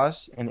slashed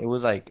across, and it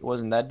was like, it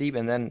wasn't that deep,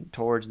 and then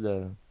towards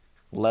the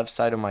left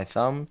side of my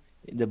thumb,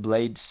 the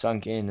blade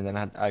sunk in, and then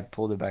I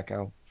pulled it back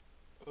out.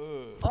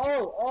 Ugh.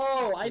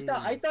 I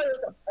thought it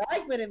was a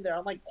fragment in there.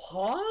 I'm like,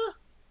 huh?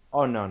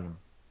 Oh, no.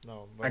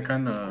 No, I but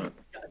kind of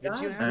did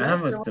you God, have I have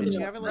a bless, there did was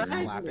you similar have it like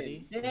story.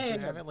 flappity? Did you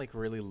have it like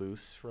really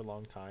loose for a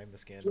long time, the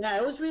skin? Yeah,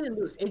 it was really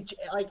loose.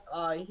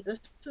 This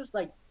was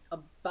like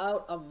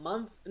about a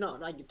month, no,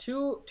 like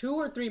 2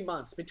 or 3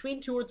 months,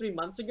 between 2 or 3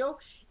 months ago.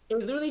 It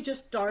literally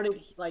just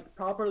started like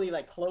properly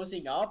like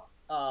closing up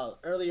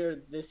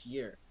earlier this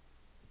year.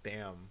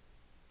 Damn.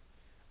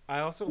 I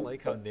also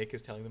like how Nick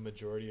is telling the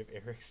majority of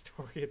Eric's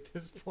story at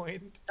this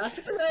point. That's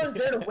because I was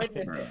there to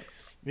witness Bro. it.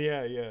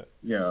 Yeah, yeah.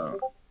 Yeah,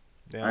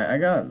 Yeah. I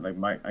got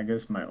like I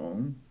guess my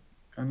own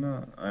kind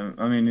of.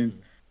 I mean,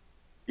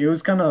 it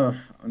was kind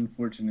of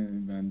unfortunate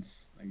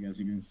events, I guess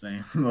you can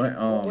say. But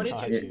What did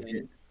Got you it,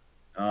 you. do?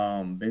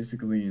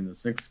 basically in the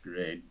 6th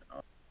grade,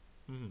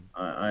 Mhm.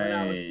 When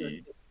I was in the I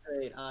 6th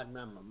grade, odd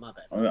member, my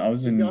bad. I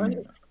was Keep going.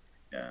 in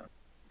yeah.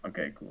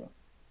 Okay, cool.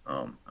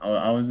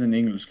 I was in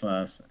English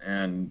class,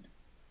 and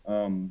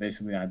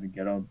basically I had to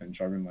get up and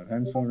sharpen my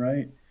pencil,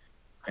 right?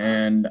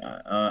 And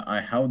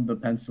I held the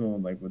pencil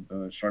like with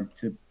the sharp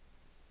tip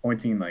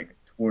pointing like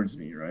towards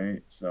me,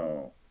 right?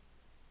 So,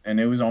 and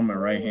it was on my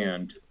right Oh,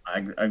 hand.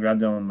 I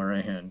grabbed it on my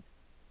right hand.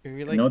 You're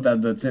And note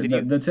like, that did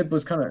you the tip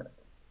was kind of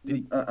did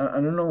you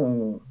I don't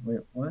know. Wait,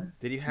 what?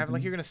 did you have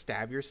like Continue. you're gonna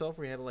stab yourself,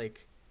 or you had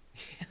like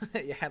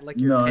you had like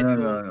your No, no,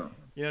 pencil, no, no,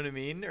 you know what I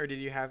mean, or did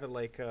you have it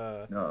like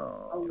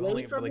no. holding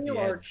away it by from like you the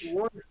or edge?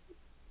 towards?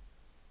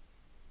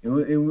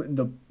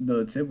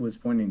 The tip was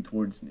pointing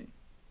towards me.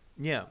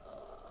 Yeah,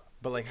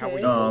 but like how were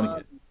Okay. you holding Um,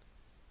 it?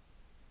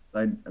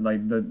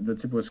 like the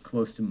tip was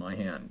close to my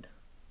hand.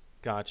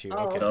 Got you.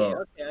 Oh, Okay. okay,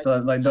 So okay. so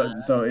like Uh,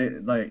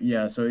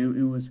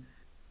 it was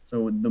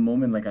so the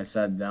moment like I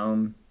sat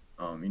down,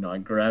 I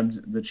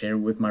grabbed the chair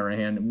with my right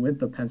hand with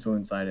the pencil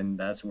inside, and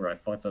that's where I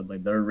fucked up.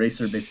 Like the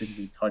eraser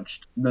basically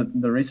touched the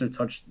eraser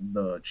touched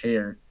the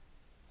chair,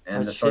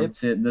 and the Touch sharp chips.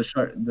 tip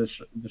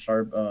the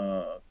sharp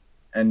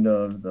end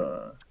of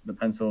the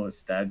pencil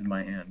stabbed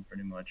my hand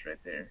pretty much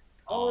right there.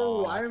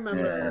 oh, Oh, I that's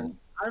remember. painful. And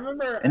I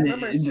remember. I and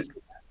remember.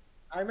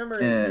 I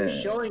remember you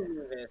uh, showing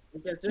me this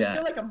because there's yeah.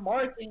 still like a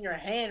mark in your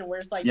hand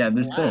where it's like Yeah,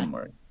 there's still a black.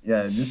 mark.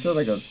 Yeah, there's still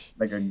like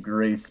a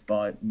gray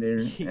spot there,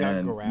 He got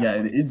and yeah,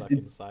 graphite stuck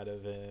it's inside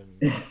of him.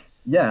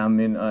 yeah. I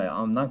mean,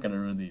 I'm not gonna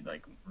really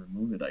like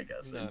remove it. I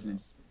guess No, no.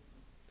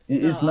 No,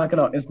 it's I not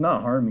gonna mean it's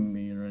not harming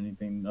me or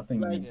anything.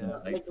 Nothing like is Yeah.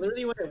 infected.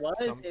 literally what it was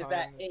is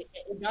that Sometimes,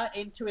 it got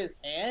into his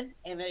hand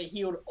and then it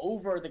healed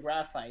over the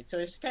graphite, so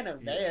it's just kind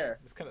of yeah, there.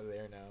 it's kind of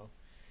there now.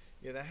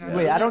 Yeah, that Yeah.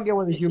 Wait, I don't happens. get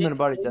what the human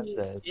body And does he,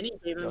 this. and he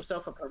gave Yep.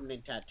 himself a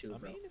permanent tattoo, I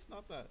bro. mean, it's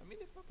not that. I mean,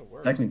 it's not the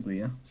worst. Technically,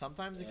 yeah.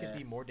 Sometimes it could Yeah.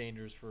 be more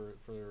dangerous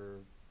for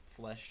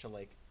flesh to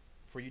like,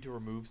 for you to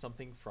remove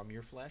something from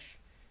your flesh,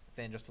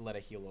 than just to let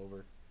it heal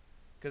over.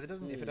 Because it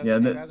doesn't. If it Mm. doesn't,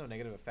 Yeah, if it has no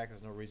negative effect,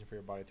 there's no reason for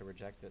your body to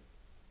reject it.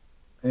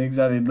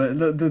 exactly. But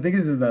the thing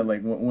is that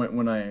like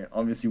when I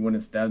obviously when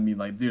it stabbed me,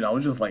 like dude, I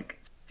was just like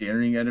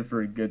staring at it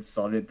for a good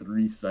solid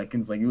 3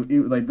 seconds. Like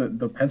like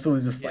the pencil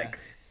was just Yeah. like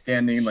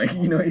standing like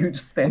it was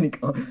just standing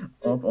up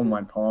on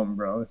my palm,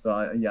 bro. So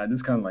I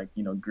just kind of like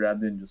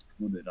grabbed it and just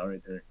pulled it out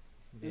right there.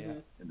 Yeah.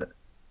 Mhm.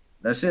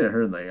 That shit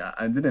hurt. Like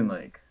I didn't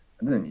I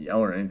didn't yell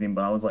or anything,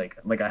 but I was like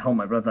I held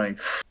my breath like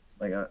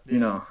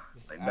Yeah.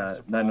 Just like out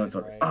of that noise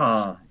surprise, like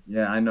right?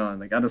 yeah I know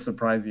like out of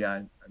surprise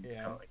I just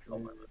Yeah. kind of like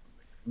held my breath.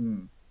 I'm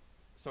like,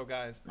 So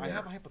guys, I Yeah.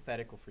 have a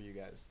hypothetical for you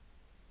guys.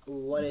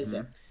 What is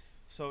it?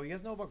 So you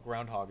guys know about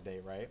Groundhog Day,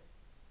 right?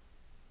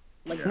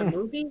 Like Yeah. the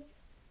movie?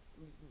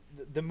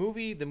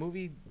 The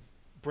movie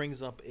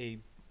brings up a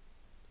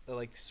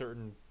like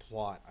certain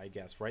plot, I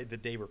guess, right? The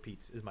day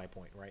repeats is my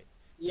point, right?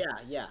 Yeah,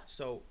 yeah.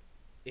 So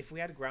if we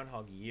had a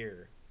Groundhog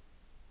Year,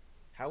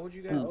 how would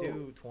you guys Oh.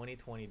 do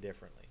 2020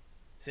 differently?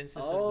 Since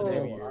this is the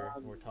Oh, new year,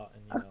 um, we're talking,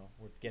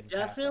 we're getting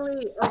past all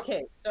Definitely. this.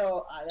 Okay,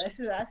 so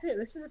that's it.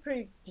 This is a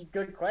pretty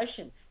good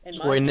question. In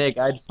my Wait, Nick,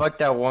 opinion. I'd fuck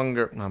that one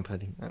girl. No, I'm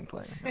playing. I'm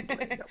playing.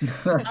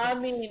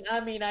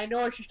 I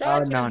know what you're Oh,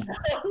 talking no.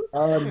 about.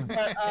 Oh, no.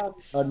 But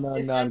Oh, no,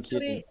 no, I'm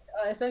kidding.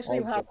 essentially,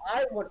 Okay. how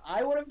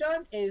I would have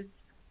done is,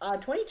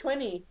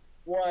 2020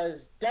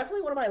 was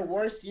definitely one of my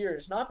worst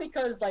years. Not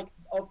because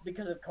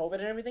because of COVID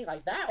and everything.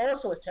 Like that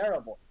also was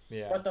terrible.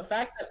 Yeah. But the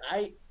fact that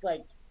I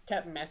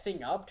kept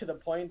messing up to the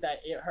point that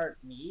it hurt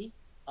me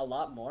a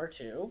lot more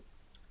too.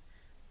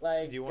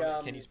 Like, Do you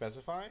want? Can you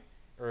specify,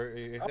 or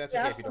if that's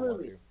yeah, okay if you don't want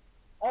absolutely. to?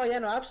 Oh yeah,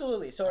 no,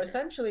 absolutely. So Okay.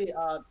 essentially,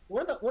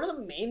 one of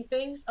the main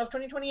things of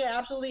 2020 I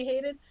absolutely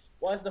hated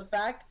was the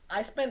fact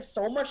I spent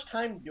so much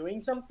time doing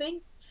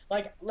something.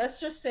 Like, let's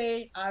just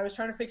say I was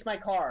trying to fix my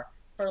car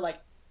for like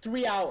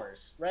 3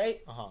 hours, right?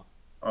 Uh huh.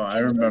 Oh, I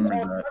And then remember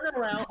I'll that.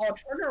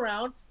 turn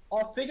around,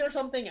 I'll figure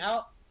something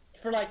out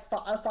for like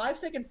a 5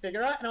 second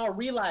figure out, and I'll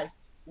realize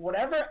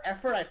whatever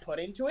effort I put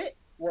into it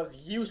was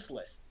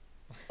useless.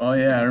 Oh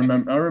yeah, I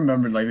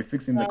remember like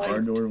fixing the I car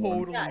I door one.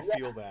 totally Yeah.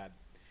 feel that.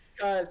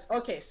 Because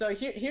okay, so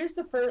here's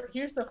the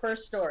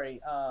first story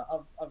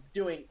of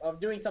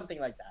doing something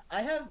like that.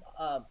 I have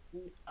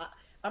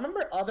I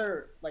remember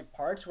other like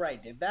parts where I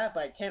did that,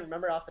 but I can't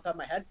remember off the top of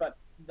my head. But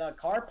the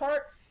car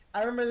part,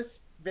 I remember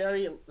this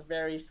very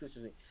very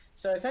exclusively.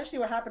 So essentially,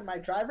 what happened? My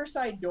driver's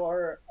side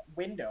door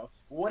window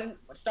wouldn't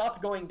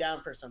stop going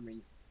down for some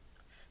reason.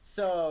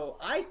 So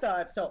I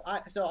thought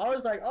I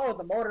was like, oh,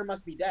 the motor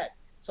must be dead.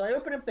 So I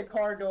open up the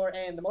car door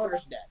and the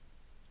motor's dead,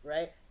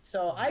 right?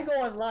 So I go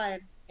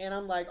online and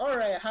I'm like, all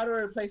right, how do I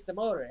replace the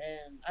motor?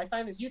 And I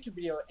find this YouTube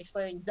video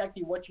explaining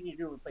exactly what you need to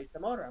do to replace the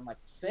motor. I'm like,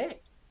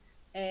 sick.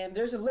 And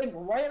there's a link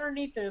right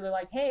underneath there. They're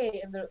like, hey,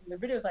 and the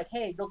video's like,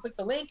 hey, go click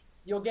the link.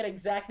 You'll get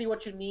exactly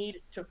what you need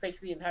to fix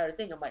the entire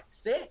thing. I'm like,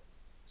 sick.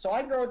 So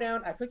I go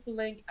down, I click the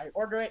link, I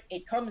order it,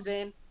 it comes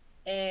in,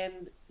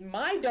 and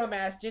my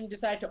dumbass didn't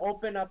decide to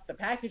open up the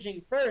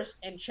packaging first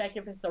and check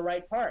if it's the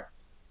right part.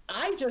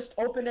 I just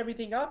opened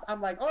everything up.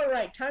 I'm like, all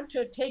right, time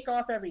to take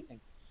off everything.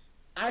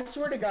 I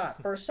swear to God,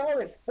 for a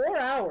solid 4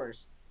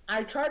 hours,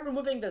 I tried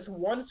removing this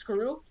one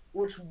screw,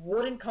 which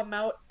wouldn't come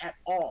out at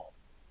all.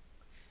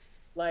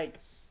 Like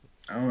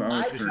I I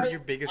was This is hurt. your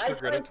biggest I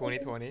regret of tried.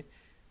 2020.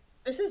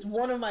 This is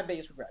one of my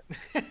biggest regrets.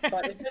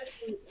 But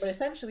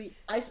essentially,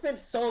 I spent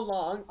so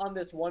long on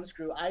this one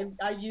screw. I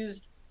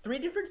used three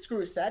different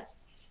screw sets.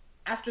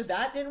 After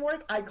that didn't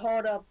work, I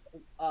called up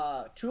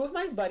two of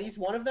my buddies.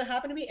 One of them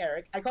happened to be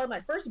Eric. I called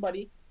my first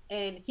buddy,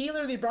 and he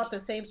literally brought the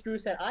same screw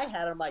set I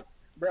had. I'm like,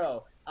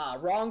 bro,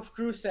 wrong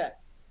screw set.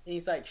 And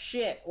he's like,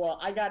 shit. Well,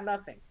 I got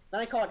nothing.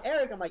 Then I called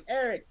Eric. I'm like,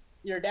 Eric,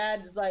 your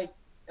dad's like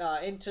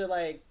into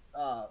like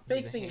He's a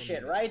fixing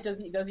shit, handyman. right?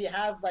 Does he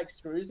have like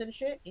screws and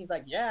shit? He's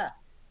like, yeah.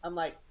 I'm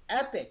like,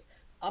 epic.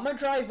 I'm gonna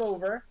drive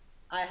over.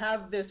 I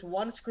have this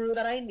one screw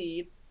that I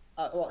need.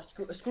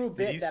 Screw Did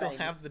bit you that still I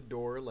need. have the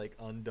door like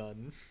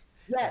undone?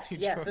 Yes, You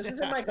yes. drove This it was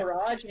in my out?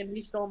 garage, and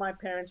we stole my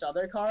parents'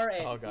 other car,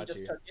 and Oh, we got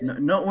just you. took it. No,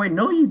 no, wait,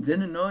 no, you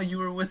didn't. No, you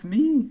were with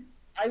me.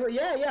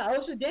 Yeah, I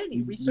was with Danny.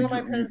 We We stole my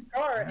dro- parents'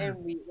 car, yeah.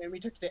 and we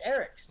took it to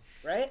Eric's,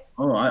 right?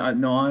 Oh,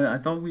 no, I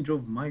thought we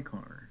drove my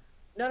car.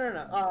 No.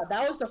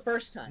 That was the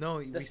first time. No,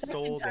 The we second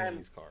stole time,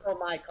 Danny's car. we stole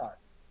my car.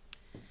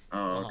 Oh,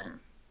 Uh-huh. okay.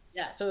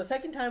 Yeah. So the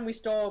second time we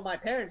stole my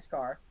parents'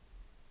 car,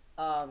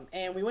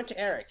 and we went to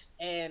Eric's.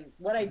 And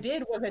what I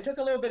did was I took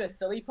a little bit of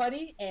silly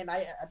putty and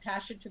I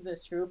attached it to the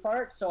screw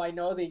part, so I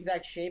know the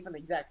exact shape and the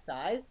exact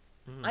size.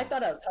 Mhm. I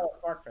thought I was hella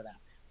smart for that.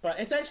 But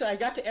essentially, I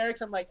got to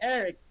Eric's. I'm like,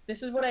 Eric,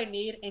 this is what I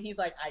need, and he's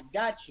like, I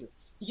got you.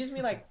 He gives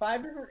me like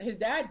five different. His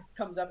dad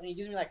comes up and he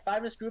gives me like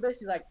 500 screw bits.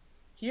 He's like,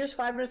 here's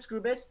 500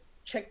 screw bits.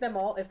 Check them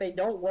all. If they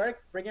don't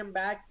work, bring them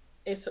back.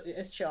 It's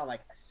chill. I'm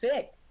like,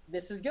 sick.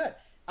 This is good.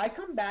 I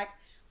come back.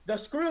 The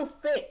screw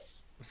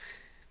fits,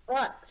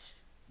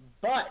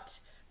 but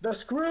the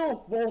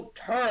screw won't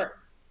turn.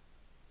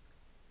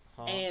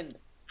 Huh? And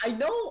I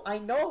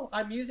know,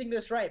 I'm using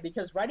this right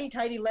because righty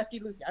tighty, lefty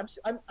loosey. I'm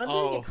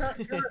doing it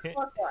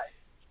counterclockwise,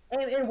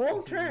 and it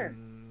won't turn.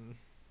 Mm,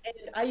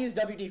 And I used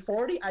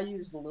WD-40. I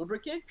used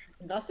lubricant.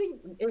 Nothing.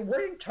 It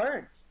wouldn't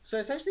turn. So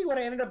essentially, what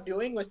I ended up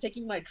doing was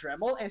taking my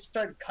Dremel and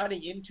started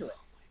cutting into it.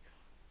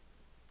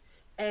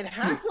 And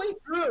halfway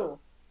through,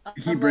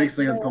 He I'm breaks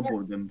like you a know what? couple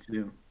of them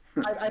too.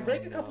 I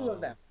break Oh, a couple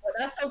of no. them, but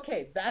that's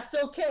okay. That's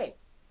okay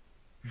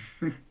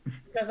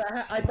because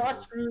I bought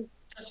Jesus. screws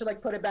just to like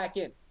put it back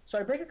in. So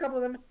I break a couple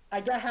of them.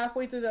 I get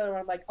halfway through the other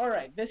one. I'm like, all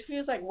right, this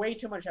feels like way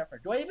too much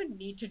effort. Do I even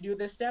need to do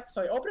this step?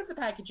 So I open up the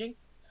packaging.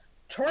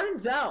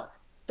 Turns out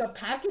the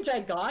package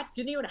I got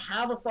didn't even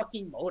have a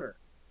fucking motor.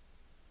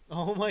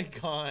 Oh my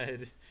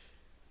god.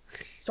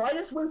 So I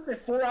just wasted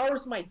 4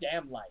 hours of my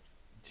damn life.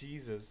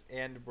 Jesus,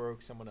 and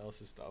broke someone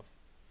else's stuff.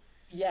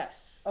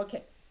 Yes.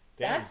 Okay.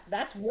 Damn.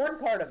 That's one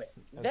part of it.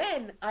 That's-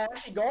 Then I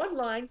actually go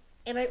online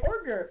and I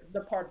order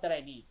the part that I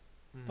need.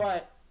 Mhm.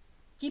 But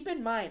keep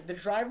in mind the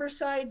driver's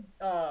side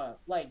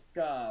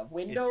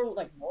window It's-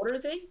 like motor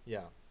thing.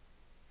 Yeah.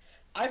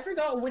 I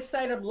forgot which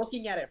side I'm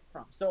looking at it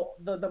from. So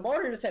the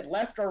motor just said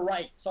left or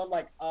right. So I'm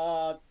like,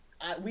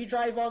 we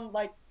drive on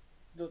like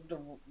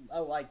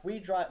we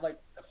drive like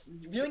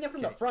viewing it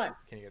from the Can- front.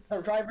 Can you get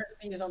The driver's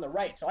thing is on the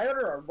right. So I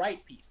order a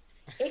right piece.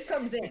 It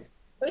comes in.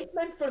 It's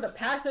meant for the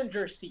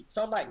passenger seat.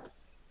 So I'm like,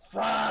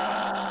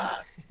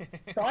 fuck.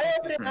 So I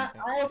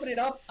open it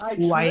up.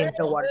 Why is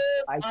the water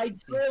I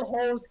spicy? drill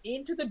holes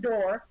into the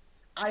door.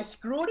 I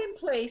screw it in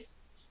place.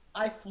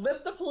 I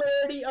flip the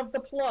polarity of the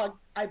plug.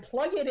 I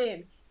plug it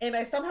in, and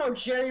I somehow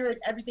jerry-rig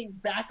everything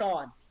back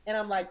on. And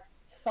I'm like,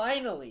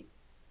 finally,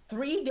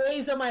 3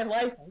 days of my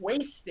life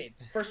wasted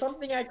for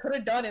something I could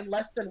have done in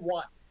less than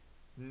one.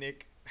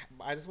 Nick,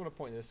 I just want to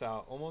point this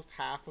out. Almost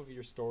half of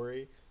your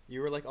story,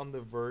 you were like on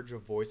the verge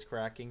of voice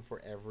cracking for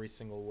every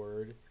single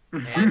word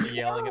and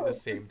yelling at the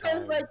same It was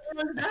time. like, it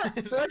was that I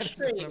just want to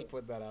frustrating.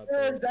 put that out It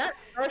there. was that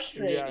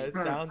frustrating. Yeah, it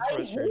sounds I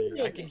frustrating. I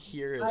hated can it.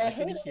 hear it. I I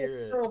can hated hear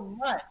it it. so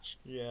much.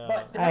 Yeah.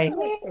 But I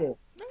definitely, hate it.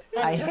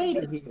 I hate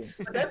it.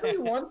 but definitely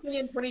one thing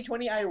in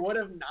 2020 I would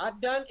have not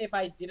done if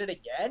I did it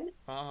again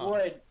Uh-huh.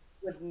 would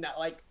not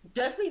like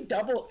definitely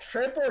double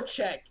triple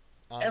check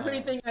Uh-huh.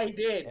 everything I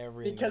did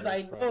Every because I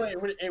latest know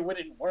project. it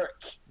wouldn't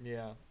work.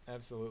 Yeah,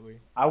 absolutely.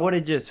 I would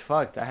have just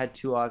fucked. I had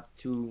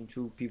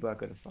two people I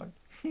could have fucked.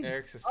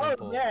 Eric's a Oh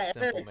simple, yeah,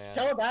 simple Eric, man.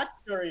 tell that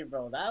story,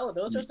 bro.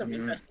 Those are some Mhm.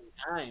 interesting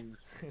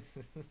times.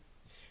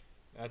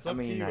 That's I up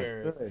to mean, you, I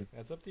Eric. could.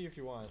 That's up to you if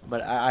you want.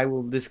 But I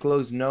will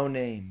disclose no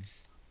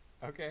names.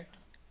 Okay.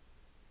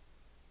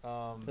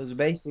 It was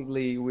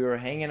basically we were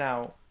hanging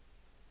out,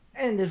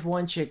 and this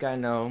one chick I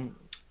know,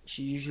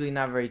 she usually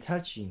not very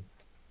touchy,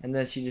 and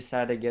then she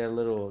decided to get a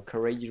little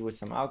courageous with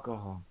some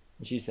alcohol.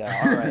 And she said,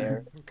 "All right,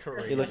 Eric,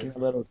 you're looking a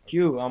little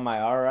cute." I'm like,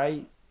 "All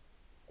right,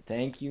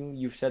 thank you.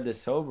 You've said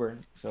this sober,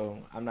 so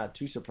I'm not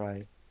too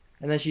surprised."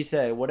 And then she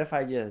said, "What if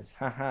I just,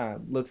 haha,"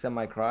 looks at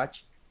my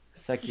crotch,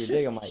 suck your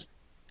dick? I'm like,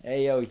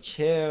 "Hey, yo,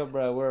 chill,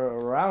 bro. We're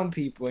around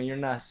people, and you're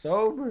not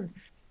sober."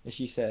 And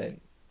she said,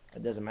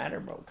 "It doesn't matter,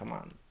 bro. Come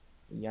on.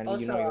 You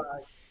know,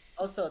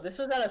 Also, this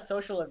was at a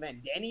social event.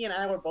 Danny and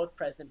I were both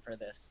present for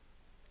this.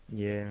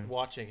 yeah."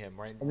 Watching him,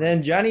 right? And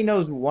then Johnny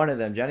knows one of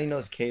them. Johnny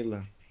knows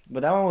Kayla.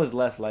 but that one was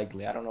less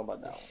likely. I don't know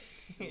about that one.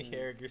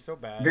 Eric, you're so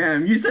bad.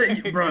 Damn, you said,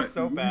 You're bro.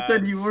 so You bad.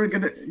 said you weren't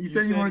gonna. You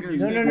said you weren't gonna. you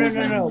No, said no, disclose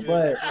no, no, names. no,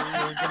 but-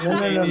 You weren't gonna No,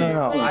 say no, no, names.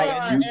 no. You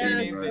I- didn't say Eric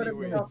names put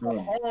anyway. himself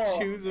a hole.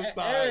 Choose a Eric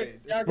side.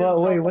 dug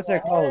Well, wait, himself what's a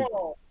that called?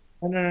 hole.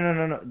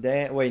 No.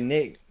 Dan, wait,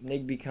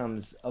 Nick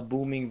becomes a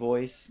booming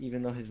voice,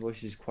 even though his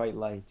voice is quite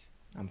light.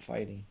 I'm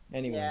fighting.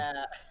 Anyway,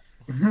 Yeah.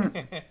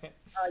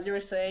 You were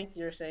saying,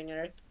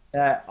 Eric.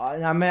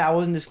 I mean, I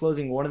wasn't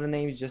disclosing one of the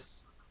names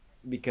just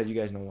because you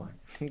guys know why.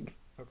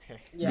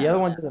 Okay. Yeah, The other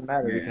one yeah. doesn't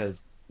matter Yeah.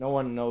 because no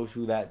one knows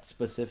who that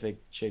specific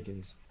chick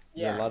is.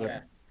 There's Yeah, a lot yeah.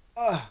 of.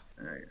 Ugh,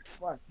 Alright.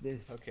 fuck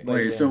this. Okay. But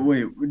Wait, yeah. so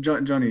wait,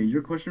 Johnny,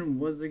 your question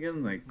was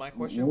again like My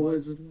question what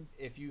was, it?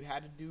 if you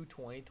had to do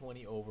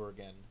 2020 over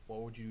again,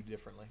 what would you do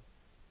differently?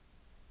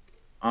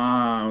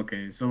 Ah,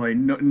 okay. So like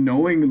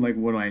knowing like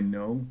what I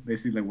know,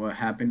 basically like what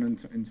happened in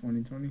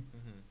 2020,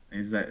 Mm-hmm.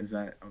 is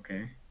that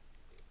okay?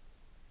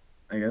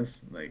 I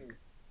guess like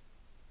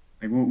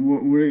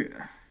what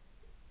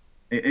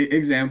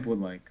example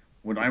like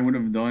what I would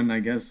have done, I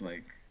guess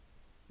like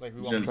Like,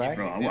 we want just to give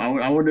bro, an I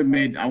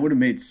example. would have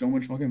made so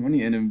much fucking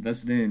money and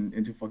invested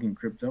into fucking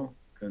crypto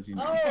because you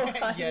know. Oh,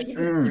 Yeah, I true.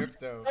 Mm.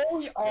 Crypto. Don't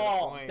we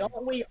all? point.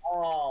 Don't we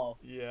all?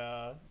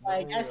 Yeah.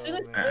 Like, No, as soon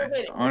as man. COVID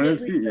hit,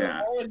 Honestly, we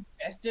yeah. all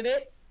invested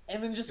it,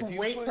 and then just If you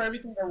wait put- for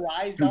everything to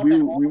rise Dude, up. we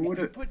and all would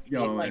have put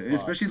yo, 50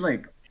 especially bucks.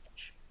 like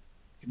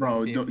If you bro,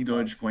 put 50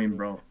 bucks, Dogecoin, you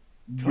bro.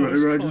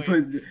 Dogecoin. Bro,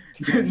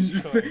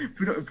 just put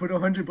Dogecoin. put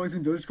 $100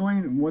 in Dogecoin.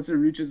 And once it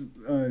reaches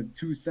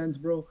 2 cents,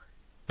 bro,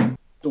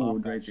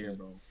 sold that right shit. there,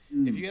 bro.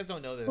 If you guys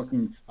don't know this,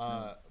 Fucking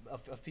sell.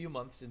 a few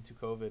months into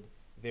COVID,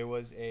 there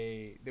was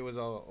a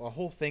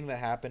whole thing that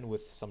happened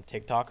with some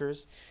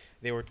TikTokers.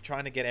 They were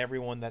trying to get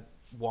everyone that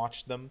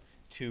watched them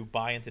to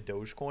buy into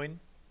Dogecoin,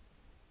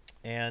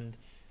 and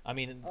I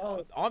mean,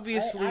 Oh,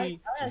 obviously I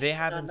actually they did not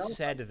haven't know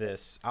said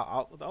this.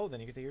 Oh, then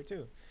you get to hear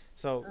too.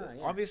 So Oh,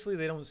 yeah. obviously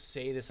they don't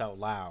say this out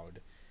loud,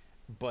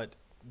 but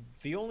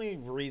the only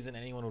reason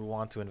anyone would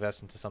want to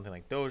invest into something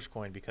like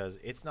Dogecoin because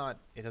it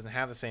doesn't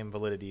have the same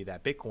validity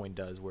that Bitcoin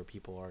does, where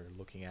people are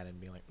looking at it and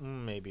being like,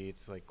 maybe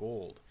it's like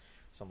gold,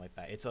 something like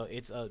that. It's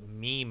a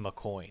meme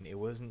coin. It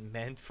wasn't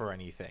meant for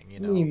anything, you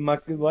know.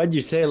 Why'd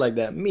you say it like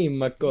that?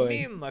 Meme coin.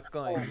 Meme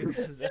coin,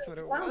 because that's what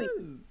it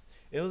was.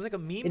 It was like a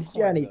meme It's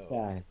coin, Johnny though.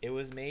 time. It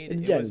was made.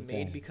 It's It was Johnny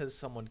made time. because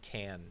someone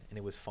can, and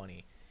it was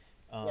funny.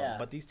 Yeah.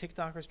 But these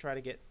TikTokers try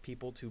to get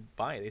people to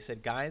buy it. They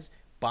said, guys,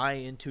 buy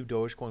into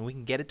Dogecoin. We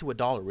can get it to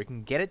 $1. We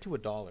can get it to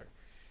 $1.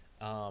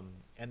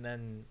 And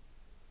then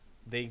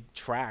they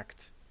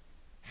tracked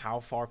how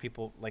far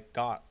people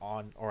got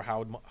on, or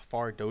how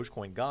far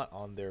Dogecoin got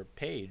on their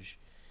page,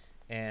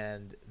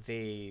 and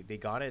they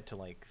got it to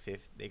like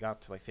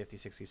 50,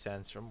 60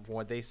 cents from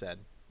what they said.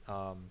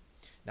 Now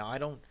I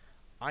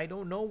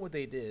don't know what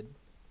they did.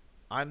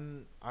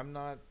 I'm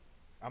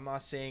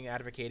not saying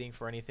advocating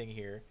for anything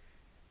here,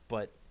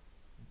 but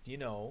you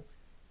know,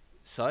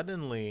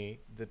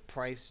 suddenly the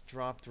price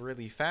dropped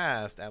really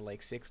fast at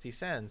like 60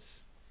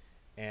 cents,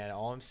 and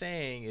all I'm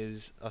saying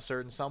is a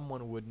certain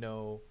someone would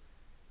know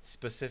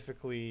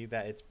specifically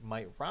that it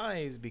might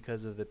rise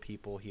because of the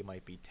people he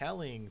might be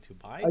telling to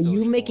buy. Are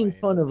you making Dogecoin.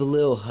 fun of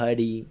Lil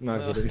Huddy? No, I'm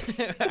No.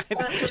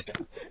 kidding.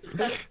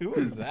 Who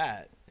was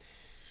that?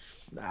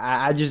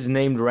 I just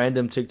named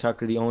random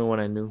TikToker, the only one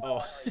I knew.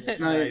 Oh, No,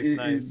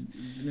 nice.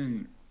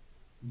 didn't-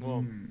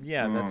 Well,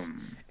 yeah, that's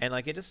um, and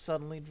like it just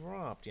suddenly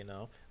dropped, you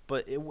know.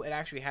 But it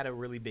actually had a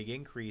really big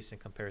increase in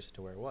comparison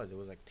to where it was. It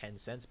was like 10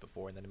 cents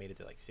before, and then it made it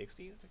to like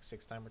 60. It's like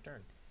 6-time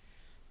return.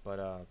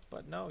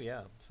 But no,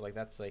 yeah. So like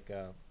that's what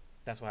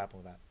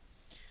happened with that.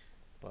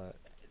 But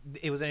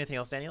it was anything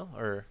else, Daniel,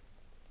 or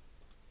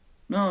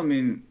no, I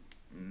mean,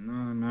 no,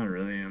 not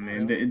really. I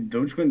mean, really?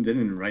 Dogecoin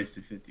didn't rise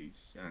to 50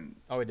 cents.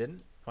 oh, it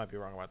didn't? Might be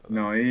wrong about that.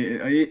 No,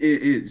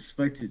 it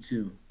spiked to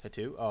 2. To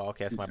 2? Oh,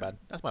 okay, that's my 2 bad.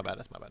 cents. That's my bad.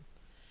 That's my bad.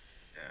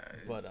 Yeah,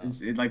 But,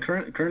 it's like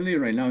currently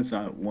right now it's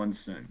at 1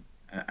 cent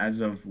as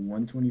of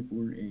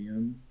 1:24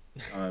 a.m.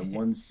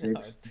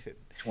 1/6 Dude.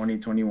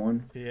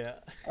 2021. Yeah.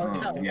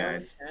 Yeah,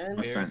 it's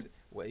a cent.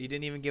 Well, you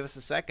didn't even give us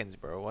the seconds,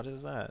 bro. What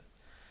is that?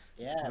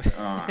 Yeah.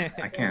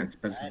 I can't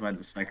specify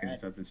the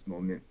seconds at this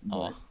moment. But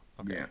Oh,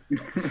 okay.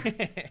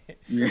 Yeah.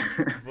 Yeah.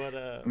 But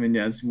I mean,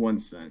 yeah, it's 1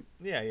 cent.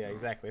 yeah,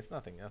 exactly. It's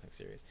nothing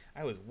serious.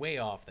 I was way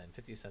off then.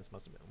 50 cents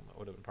would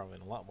have been probably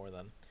a lot more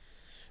then.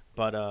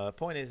 But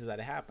point is that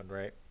it happened,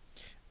 right?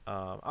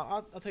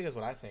 I'll tell you guys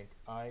what I think.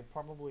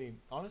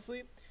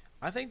 Honestly,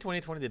 I think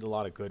 2020 did a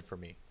lot of good for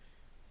me.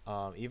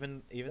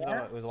 Even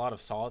though it was a lot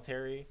of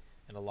solitary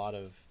and a lot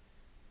of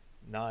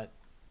not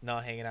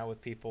hanging out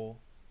with people,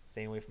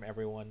 staying away from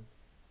everyone.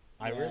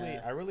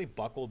 Yeah. I really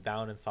buckled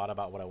down and thought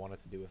about what I wanted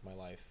to do with my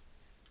life.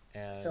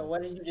 And So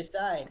what did you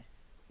decide?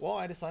 well,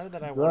 I decided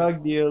that I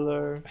Drug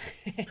dealer.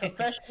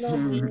 Professional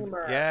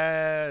gamer.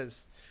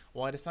 Yes.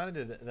 Well, I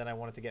decided that I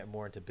wanted to get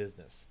more into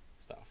business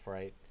stuff,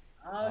 right?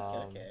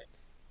 Okay.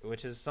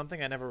 Which is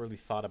something I never really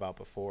thought about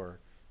before,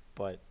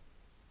 but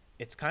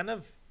it's kind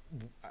of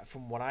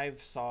from what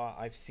I've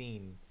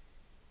seen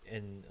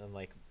in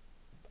like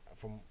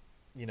from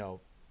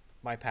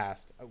my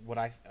past, what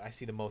I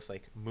see the most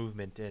like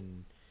movement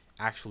in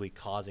actually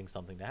causing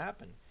something to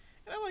happen,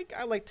 and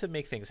I like to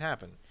make things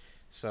happen.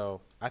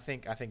 So I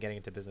think getting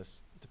into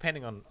business,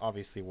 depending on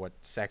obviously what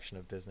section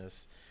of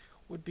business,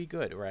 would be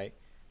good, right?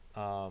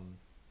 Um,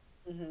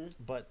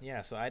 but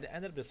yeah, so I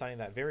ended up deciding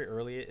that very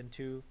early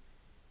into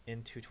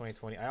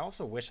 2020. I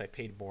also wish I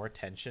paid more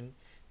attention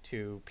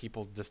to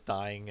people just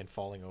dying and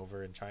falling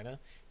over in China,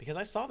 because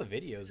I saw the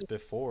videos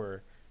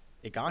before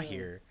it got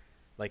here,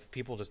 like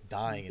people just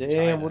dying in China.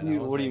 Damn, And I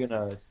was what are you like,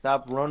 gonna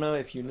stop Rona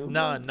if you knew?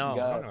 no, Bro? no,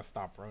 You I'm not got gonna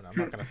stop Rona. I'm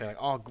not gonna say like,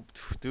 oh,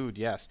 dude,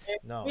 yes,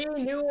 If no. we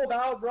knew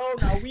about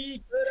Rona,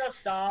 we could have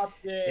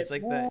stopped it. It's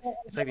like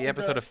the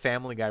episode of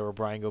Family Guy where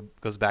Brian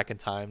goes back in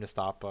time to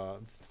stop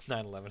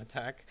 9/11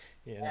 attack.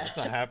 Yeah, it's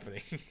not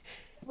happening.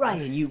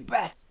 Brian, you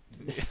best.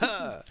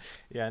 Yeah,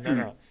 yeah,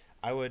 no.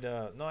 I would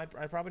no,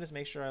 I'd probably just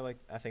make sure I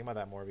think about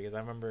that more, because I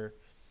remember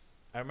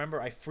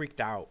I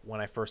freaked out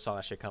when I first saw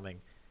that shit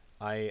coming.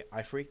 I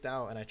freaked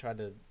out, and I tried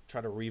to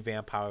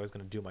revamp how I was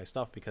going to do my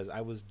stuff, because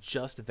I was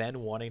just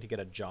then wanting to get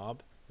a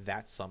job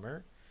that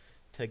summer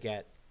to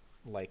get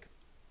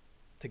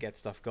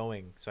stuff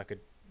going so I could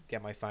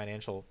get my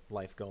financial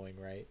life going,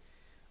 right?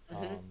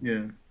 Yeah.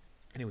 And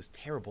it was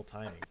terrible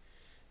timing.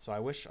 So I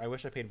wish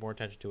I paid more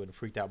attention to it and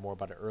freaked out more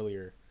about it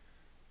earlier.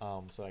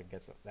 So I could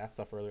get that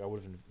stuff earlier. I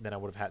would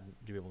have had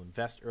to be able to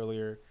invest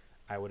earlier.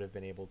 I would have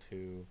been able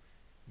to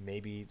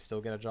maybe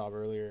still get a job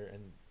earlier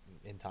and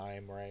in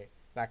time, right?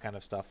 That kind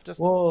of stuff. Just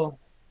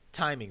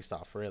timing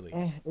stuff, really.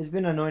 It's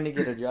been annoying to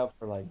get a job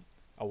for like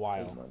a 8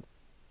 while. months.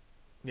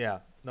 Yeah,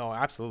 no,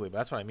 absolutely. But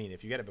that's what I mean.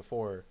 If you get it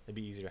before, it'd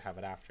be easier to have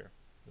it after.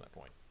 Is my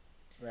point.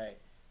 Right.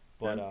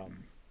 But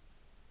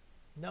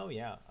no,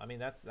 yeah. I mean,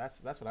 that's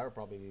what I would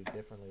probably do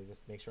differently. Is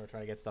just make sure I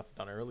try to get stuff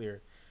done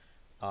earlier.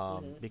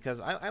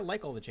 Because I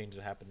like all the changes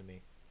that happened to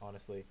me,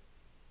 honestly.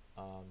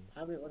 I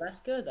mean, well,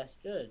 that's good. That's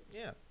good.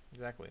 Yeah,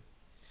 exactly.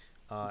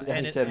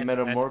 And he said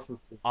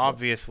metamorphosis.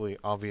 Obviously,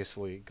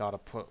 gotta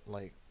put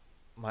like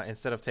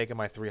instead of taking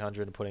my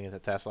 300 and putting it into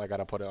Tesla, I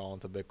gotta put it all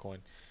into Bitcoin.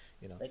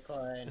 You know.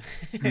 Bitcoin.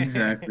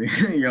 Exactly.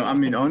 Yo, I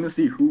mean,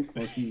 honestly, who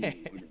fucking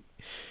wouldn't?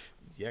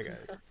 Yeah,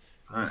 guys.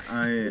 It's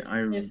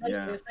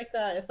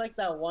like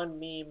that one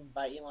meme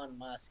by Elon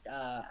Musk.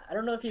 I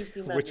don't know if you've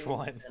seen that. Which meme.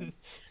 one?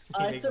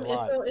 It's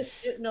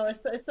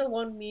the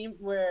one meme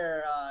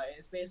where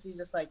it's basically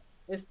just like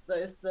it's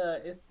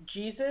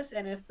Jesus,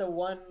 and it's the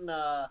one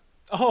nun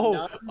Oh,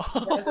 that has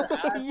her ass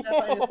up,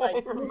 and it's like,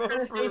 I who's trying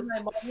to save remember.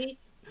 my money?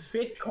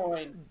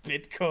 Bitcoin.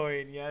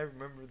 Bitcoin. Yeah, I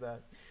remember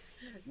that.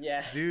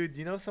 Yeah. Dude,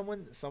 you know,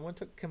 someone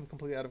took him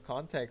completely out of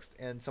context,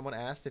 and someone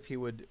asked if he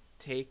wanted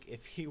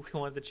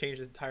to change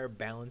his entire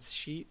balance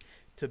sheet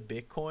to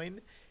Bitcoin,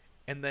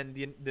 and then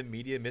the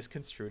media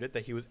misconstrued it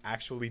that he was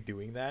actually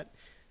doing that.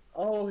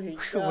 Oh, he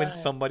When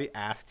somebody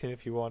asked him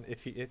if he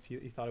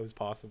thought it was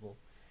possible.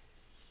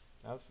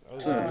 That was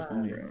really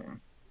funny.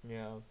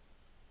 Yeah.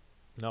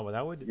 No, but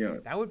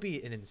that would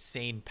be an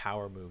insane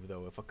power move,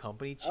 though, if a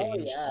company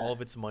changed all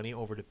of its money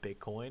over to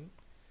Bitcoin.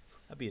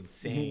 That'd be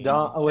insane.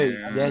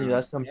 Daniel,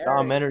 that's some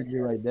Dom energy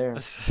right there.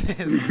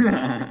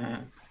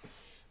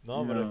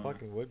 No, but it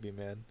fucking would be,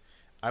 man.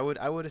 I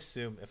would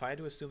assume, if I had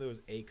to assume there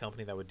was a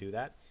company that would do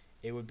that,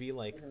 it would be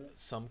like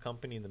some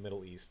company in the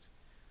Middle East.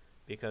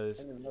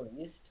 Because in the Middle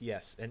East?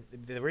 Yes, and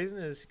the reason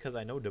is because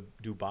I know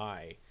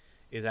Dubai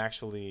was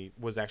actually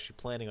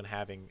planning on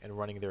having and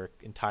running their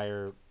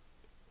entire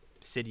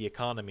city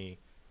economy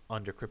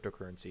under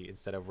cryptocurrency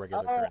instead of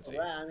regular currency.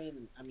 Right.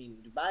 I mean,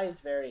 Dubai is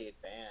very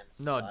advanced.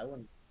 No, so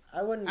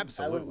I wouldn't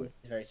absolutely.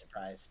 be very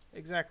surprised.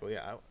 Exactly.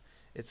 Yeah.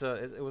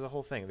 It was a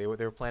whole thing. They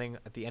were planning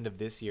at the end of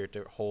this year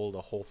to hold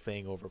a whole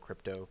thing over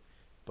crypto,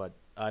 but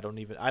I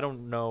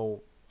don't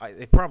know.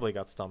 It probably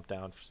got stumped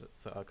down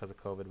because of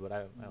COVID, but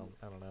I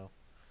don't know.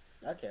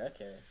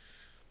 Okay.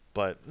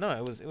 But no,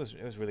 it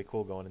was really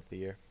cool going into the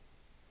year.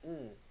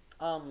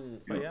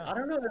 But yeah.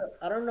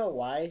 I don't know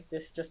why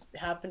this just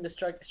happened to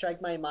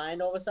strike my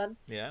mind all of a sudden.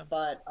 Yeah.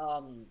 But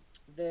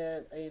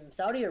in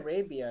Saudi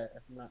Arabia,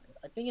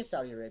 I think it's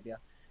Saudi Arabia,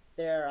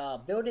 they're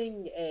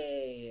building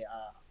a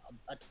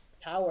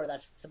tower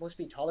that's supposed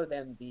to be taller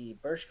than the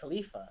Burj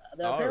Khalifa.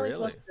 They're apparently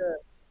really?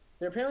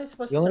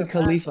 supposed to. The only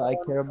Khalifa I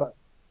care about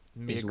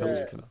Mia is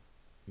Khalifa.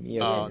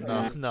 Yeah. Oh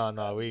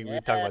no! We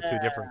talk about two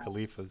different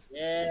Khalifas.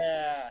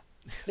 Yeah.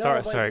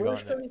 sorry, go on.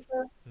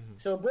 Khalifa,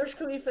 So Burj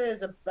Khalifa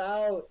is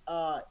about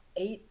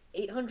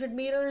 800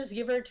 meters,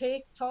 give or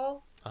take,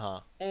 tall.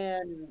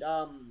 And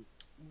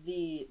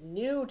the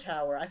new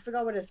tower, I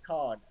forgot what it's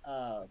called.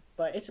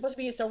 But it's supposed to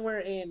be somewhere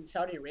in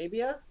Saudi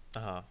Arabia.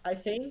 I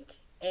think,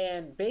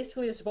 and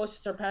basically it's supposed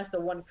to surpass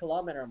the 1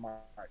 kilometer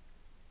mark.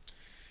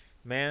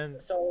 Man.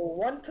 So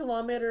 1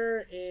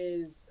 kilometer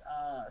is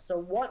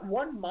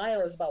one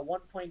mile is about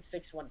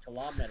 1.61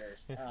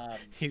 kilometers.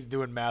 He's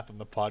doing math on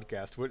the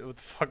podcast. What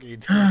the fuck are you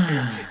doing?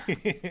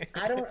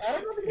 I don't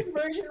know the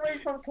conversion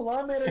rate from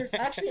kilometers.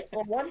 Actually,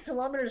 1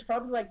 kilometer is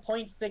probably like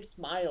 0.6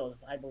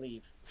 miles, I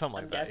believe.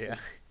 Something like that. guessing. Yeah.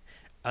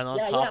 And on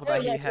Yeah, top of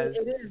that, yeah, he has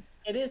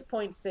it is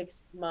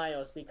 0.6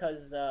 miles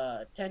because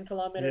 10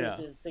 kilometers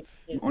yeah. is six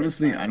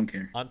Honestly, I miles. don't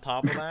care. On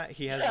top of that,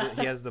 he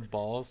has the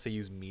balls to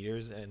use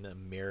meters in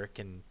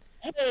American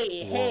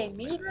Hey, world, man.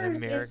 meters is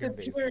American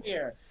baseball.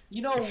 superior.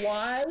 You know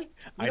why? You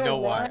I know know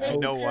why why. I it's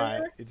know why.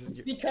 superior? It's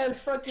just Because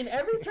fucking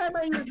every time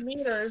I use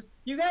meters,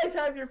 you guys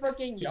have your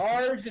fucking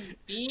yards and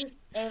feet,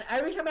 and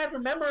every time I have to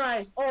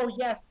memorize, oh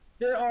yes,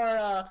 there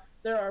are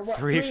what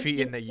 3 feet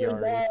in the per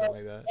yard or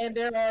something like that. and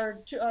there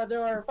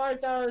are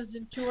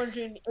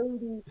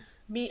 5,280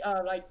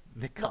 like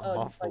Nick got like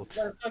muffled.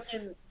 there are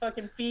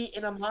fucking feet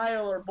in a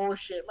mile or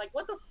bullshit. Like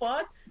what the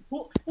fuck?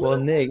 Who Well,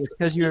 the Nick, it's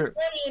because you're,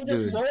 and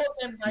just dude, roll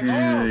them like, Dude,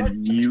 oh, let's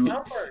get these you-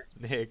 numbers.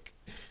 Nick,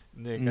 I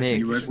think Nick,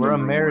 you US should- we're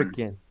number one.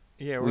 American.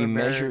 Yeah, we're We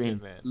American, measure in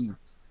man.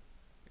 feet.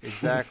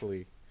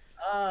 Exactly.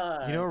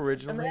 You know,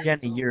 originally.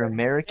 Jenny, you're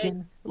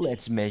American?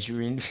 Let's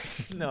measure in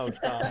No,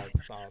 stop.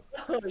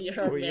 Oh, you're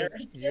Oh, you guys,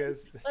 American.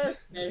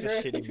 it's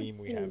a shitty meme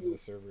we have in the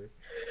server.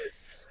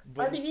 I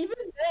But mean, even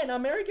then,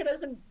 America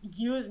doesn't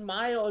use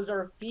miles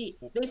or feet.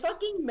 They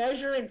fucking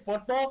measure in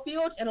football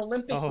fields and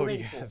Olympic oh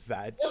swimming yeah, pools.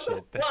 that What the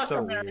shit. That's fuck, so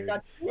America? Use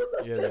the weird.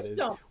 Yeah, that is.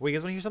 system. Wait, you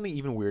guys want to hear something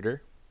even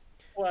weirder?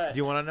 What? Do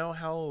you want to know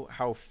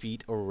how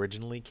feet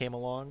originally came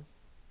along?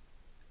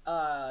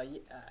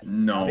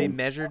 No. They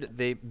measured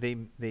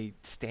they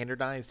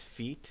standardized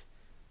feet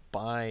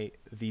by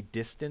the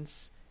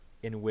distance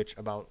in which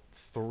about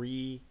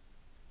three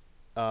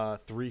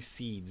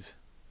seeds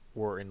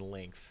were in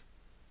length.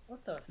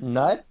 What the?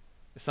 nut?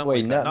 Something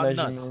Wait, like that. nut Not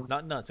measurements? nuts.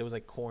 Not nuts. It was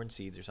like corn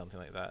seeds or something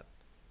like that.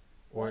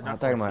 Or I'm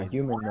not talking corn about seeds.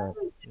 human nut.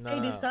 No, They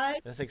no,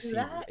 decide that's like to do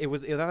seeds. that? It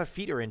was either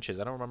feet or inches.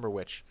 I don't remember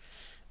which.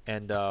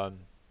 And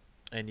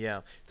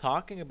yeah,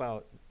 talking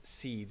about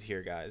seeds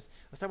here, guys.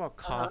 Let's talk about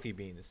coffee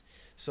beans.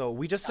 So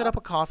we just set up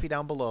a coffee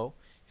down below.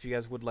 If you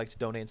guys would like to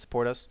donate and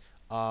support us,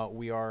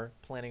 we are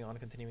planning on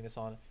continuing this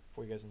on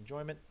for you guys'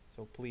 enjoyment.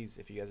 So please,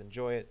 if you guys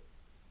enjoy it,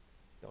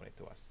 donate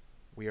to us.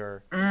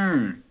 We're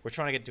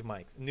trying to get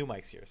new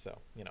mics here, so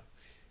you know.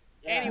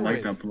 Yeah. Anyways.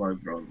 Like that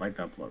plug, bro. Like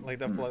that plug. Like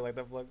that plug, like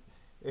that plug.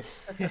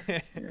 Yeah.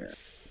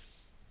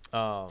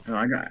 Um, No,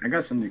 I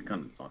got something to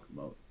kind of talk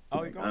about.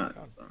 Oh, you go on.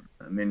 So,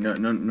 I mean,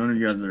 none of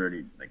you guys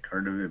already like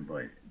heard of it,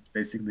 but it's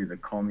basically the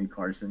Call Me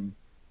Carson.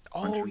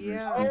 Oh controversy.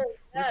 yeah, Oh, we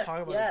yes,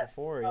 talked about yes. this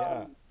before.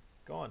 Yeah,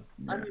 go on.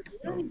 I mean, Yeah,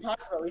 we already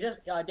talked about it. We just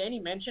Danny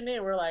mentioned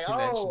it. We're like, He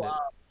mentioned oh,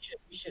 it.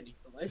 we should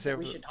listen. So,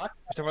 We should talk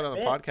We talked about it on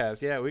the it.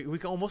 podcast. Yeah, we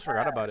almost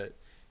forgot about it.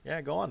 Yeah,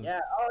 go on. Yeah.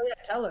 Oh yeah.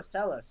 Tell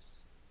us.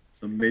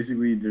 So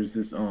basically, there's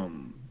this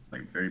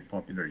like very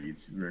popular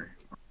YouTuber,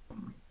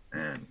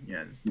 and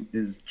yeah,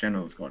 this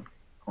channel is called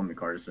Call Me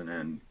Carson,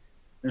 and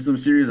there's some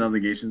serious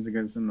allegations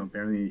against him.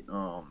 Apparently,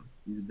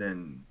 he's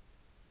been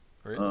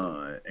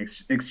Really?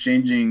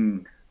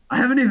 exchanging. I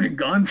haven't even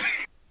gone to.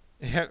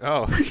 Yeah.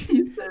 Oh.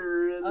 He said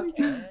really.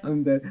 Okay.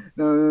 I'm dead.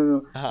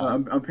 No. Uh-huh.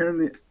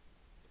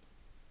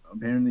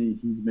 Apparently,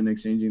 he's been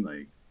exchanging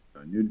like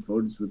nude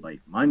photos with like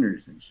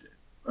minors and shit.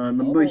 Oh.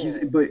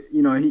 But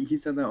you know he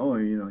said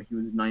that he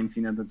was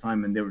 19 at the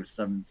time and they were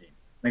 17.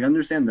 Like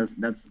understand that's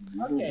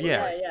legal. Okay.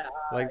 Yeah. Yeah.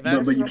 Like But,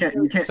 that's but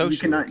you socially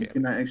cannot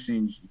okay.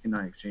 exchange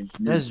nudes.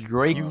 That's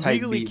Drake Uh, type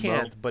legally beat, bro.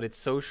 can't, but it's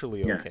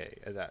socially Yeah. okay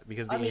at that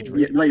because the I mean, age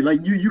Yeah, range.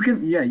 like you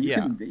can Yeah.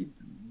 can date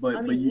them, but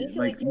I but mean, you legally,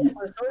 like yeah,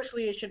 but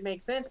socially, it should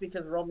make sense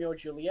because Romeo and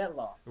Juliet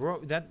law.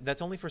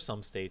 That's only for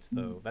some states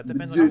though. That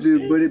depends dude, on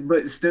the state.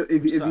 but still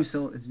if you Sus.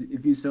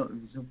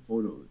 sell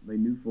photos like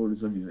new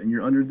photos of you and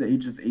you're under the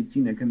age of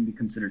 18, that can be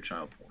considered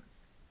child porn.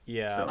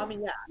 Yeah. So- I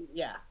mean,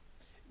 yeah.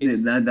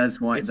 It's-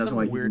 That's why it's that's some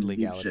why he's weird in deep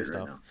legality shit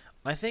stuff. right now.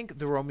 I think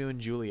the Romeo and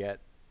Juliet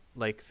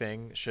like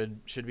thing should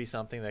be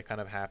something that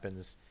kind of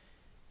happens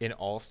in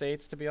all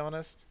states, to be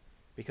honest,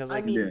 because I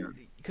like mean,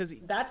 Yeah. because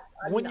That's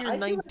I when mean, you're I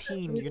feel like that's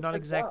 19, really you're not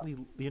fucked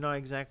up.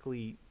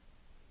 exactly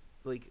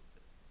like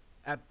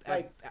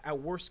Like- at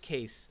worst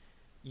case,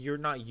 you're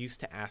not used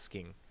to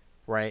asking,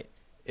 right?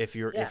 If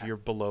you're Yeah.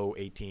 below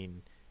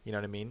 18, you know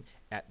what I mean?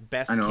 At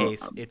best I know,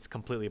 case, it's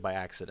completely by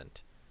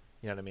accident.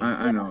 You know what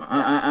I mean?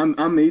 I know.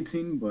 I'm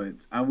 18,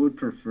 but I would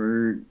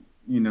prefer,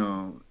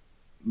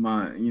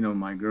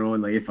 my girl,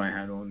 like if I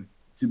had one,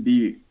 to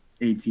be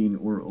 18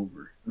 or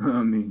over.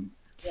 I mean,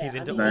 He's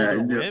Yeah, into I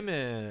older mean,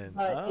 women.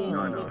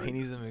 No. He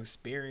needs some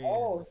experience.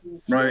 Oh,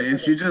 right? If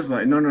she just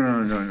like no,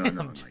 I'm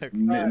like,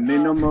 joking.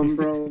 minimum,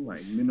 bro,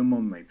 like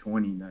minimum like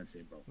 20. That's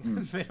it, bro.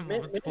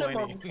 Minimum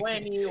minimum 20.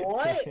 20.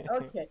 What?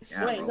 Okay.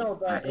 Yeah, Wait, bro. no,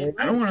 but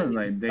I don't want to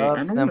like date. I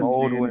Loves don't them want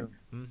old to date. women.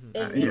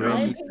 Mhm. in Yeah, my I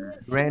mean, opinion,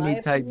 Granny my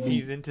type opinion,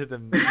 He's into the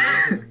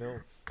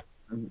MILFs.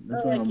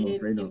 That's like, what I'm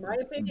afraid in of. my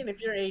opinion,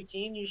 if you're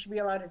 18, you should be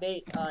allowed to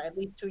date at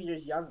least 2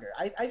 years younger.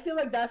 I feel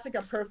like that's like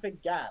a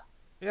perfect gap.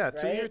 Yeah,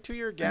 Right? 2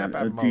 year gap Yeah,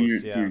 at a most. 2 year,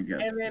 Yeah. 2 year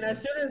gap. And then as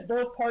soon as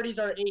both parties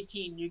are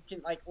 18, you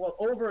can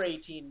over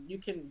 18, you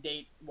can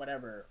date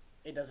whatever.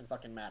 It doesn't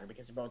fucking matter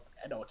because you're both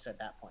adults at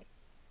that point.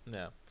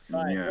 Yeah.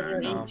 But when Yeah,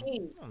 you're no.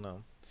 18, I don't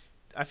know.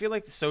 I feel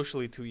like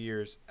socially 2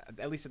 years,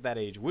 at least at that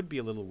age, would be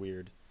a little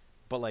weird.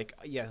 But like,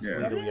 yes,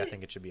 Yeah. legally I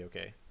think it should be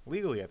okay.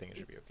 Legally I think it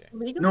should be okay.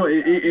 legally, No,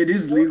 it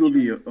is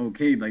legally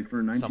okay, like for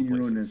a Some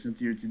 19-year-old and a places.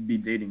 17-year-old to be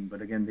dating,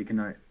 but again, they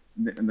cannot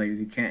like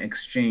they can't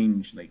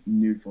exchange like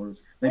nude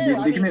photos. Like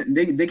Oh, I they mean,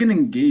 can they can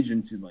engage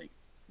into like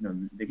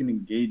they can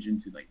engage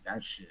into like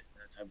that shit,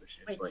 that type of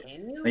shit. wait, But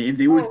can you? like if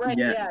they Oh, would, right,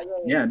 yeah, yeah, yeah,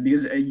 yeah. yeah,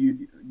 because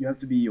you have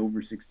to be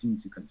over 16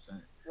 to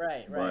consent.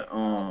 Right, right. But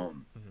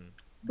Mhm.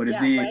 but if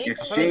Yeah, they but anything I thought it was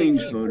exchange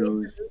 18.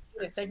 photos, it's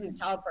that's technically something.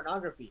 child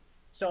pornography.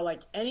 So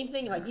like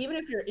anything, like even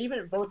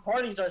if both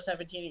parties are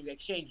 17 and you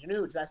exchange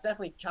nudes, that's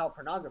definitely child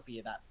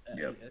pornography.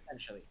 Yep.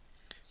 Essentially.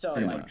 So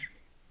Pretty Yeah. like, much.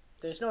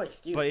 there's no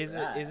excuse. But for is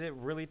that. it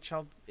really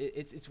child?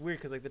 It's weird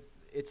because like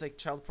it's like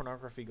child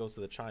pornography goes to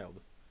the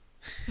child.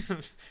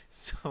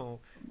 So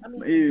I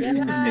mean, It-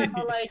 yeah, it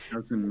but like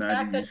doesn't the matter.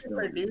 fact You that you're still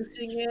have to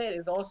producing engage. it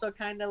is also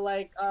kind of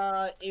like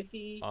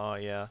iffy. oh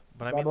yeah,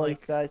 but I mean Double like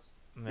such.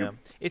 yeah,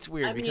 it's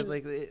weird I because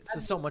mean, like it's I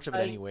so mean, much of it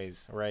like,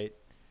 anyways, right?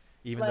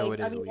 Even though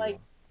it I is mean, illegal.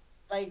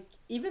 like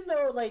even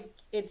though like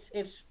it's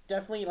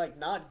definitely like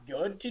not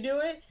good to do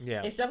it,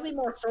 Yeah. it's definitely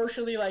more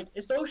socially like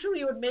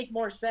socially it would make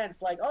more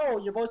sense. Like, oh,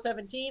 you're both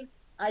 17,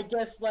 I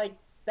guess like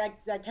that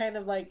kind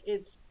of like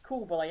it's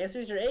cool. But like as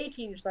soon as you're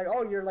 18, it's like,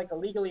 oh, you're like a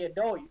legally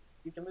adult.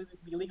 You can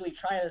be legally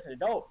tried as an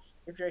adult.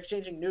 If you're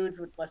exchanging nudes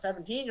with a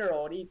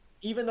 17-year-old,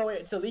 even though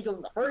it's illegal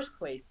in the first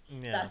place,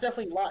 Yeah. that's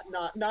definitely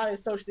not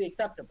as socially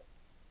acceptable.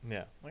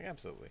 Yeah. Like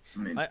absolutely. I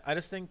mean, I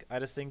just think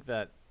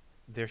that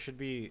there should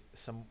be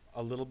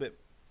a little bit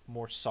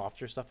more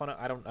softer stuff on it.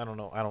 I don't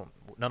know.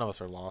 None of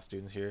us are law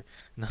students here.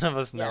 None of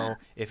us know Yeah.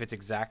 if it's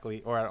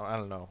exactly or I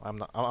don't know. I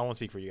won't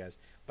speak for you guys,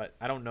 but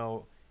I don't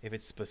know if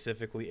it's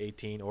specifically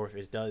 18 or if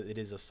it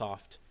is a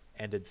soft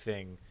ended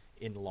thing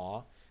in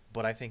law,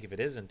 but I think if it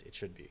isn't, it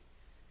should be.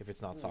 If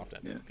it's not soft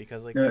ended yeah.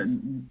 because like Uh, that's,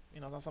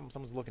 it's not something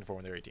someone's looking for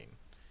when they're 18.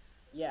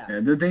 Yeah. yeah,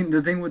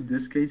 the thing with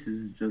this case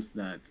is just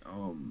that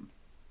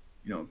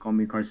Call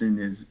Me Carson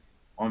is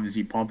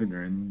obviously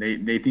popular, and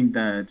they think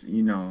that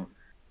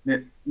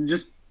that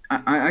just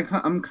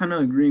I'm kind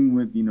of agreeing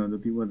with the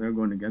people that are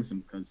going against him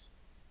because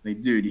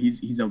like dude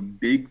he's a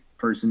big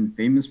person,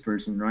 famous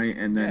person, right?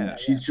 And then Yeah.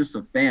 she's just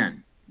a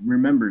fan.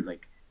 Remember,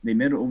 like they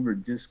met over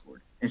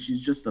Discord, and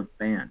she's just a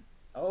fan.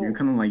 So you're Oh.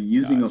 kind of like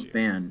using Got a you.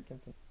 fan,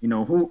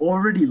 who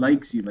already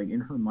likes you, like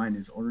in her mind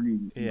is already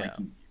Yeah.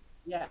 liking you.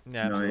 Yeah.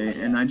 Yeah,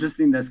 absolutely. And I just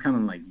think that's kind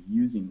of like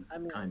using I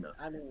mean, kind of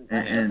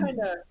that's and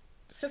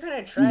still kind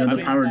of the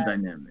tragic. power that-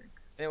 dynamic.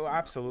 Well,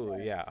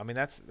 absolutely. Yeah. I mean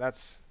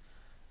that's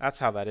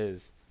how that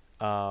is.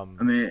 I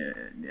mean,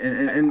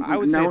 and I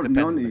would say now, it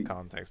depends on now the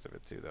context of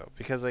it too, though,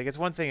 because like it's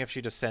one thing if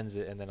she just sends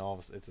it and then all of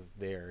a sudden it's just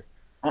there.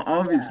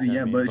 obviously, Yeah,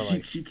 yeah, I mean, but but, she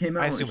like, she came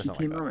I out assume it's she not like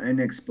came that. out and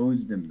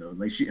exposed him though.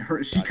 Like she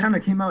Gotcha. kind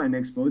of came out and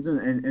exposed him,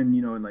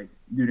 and like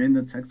dude in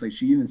the text, like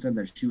she even said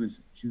that she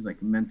was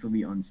like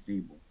mentally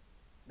unstable,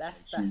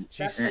 That's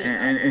She's-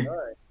 and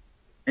good.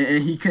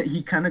 and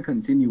he kind of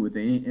continued with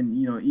it, and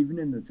even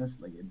in the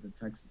test, like in the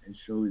text, it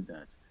showed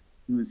that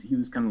he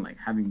was kind of like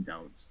having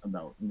doubts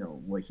about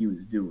what he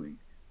was doing.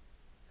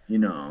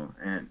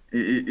 And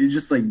it's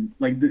just like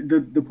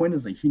the point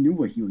is like he knew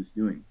what he was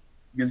doing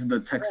because the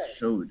text Right.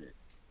 showed it,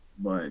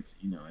 but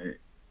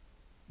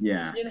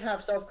yeah, He didn't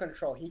have self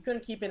control. He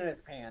couldn't keep it in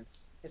his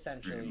pants. pretty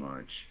Essentially,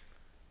 much.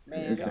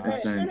 man, It's it's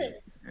essentially,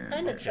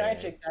 kind of Okay.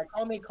 tragic that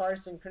Call Me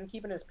Carson couldn't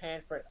keep it in his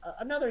pants for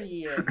another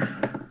year.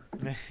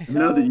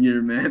 another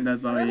year, man.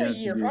 That's all you Another have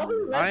year, to do.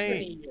 probably less than a I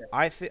year.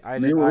 I think I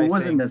mean, it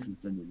wasn't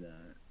necessarily that.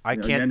 I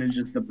can't. Again, it's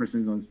just the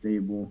person's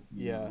unstable.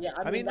 Yeah. Yeah,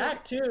 I I mean, mean,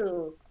 that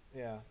too.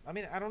 Yeah, I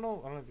mean, I don't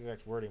know the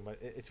exact wording, but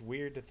it's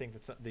weird to think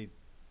that they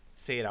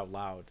say it out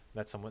loud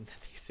that someone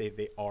that they say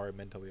they are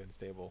mentally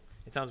unstable.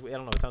 It sounds I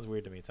don't know. It sounds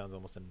weird to me. It sounds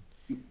almost something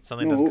No,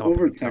 that doesn't come up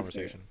over in text,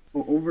 conversation.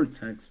 Over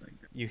text, like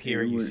that. You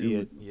hear It it, you would- see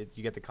it it,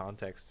 you get the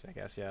context. I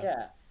guess. Yeah.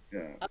 Yeah.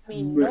 Yeah. I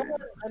mean, But-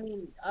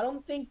 I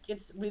don't think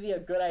it's really a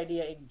good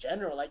idea in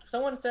general. Like, if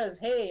someone says,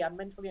 "Hey, I'm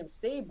mentally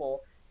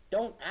unstable,"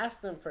 don't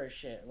ask them for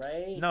shit,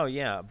 right? No,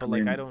 yeah, but I like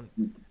mean, I don't.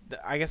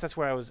 I guess that's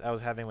where I was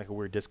having like a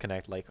weird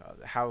disconnect. Like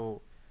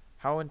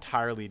how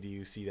entirely do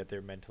you see that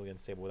they're mentally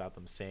unstable without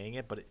them saying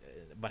it?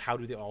 But how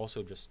do they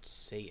also just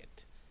say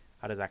it?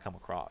 How does that come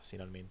across? You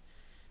know what I mean?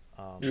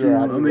 True.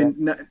 Yeah, I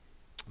mean,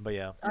 But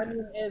yeah. I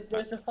mean,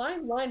 there's a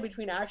fine line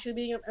between actually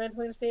being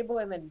mentally unstable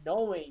and then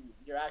knowing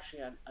you're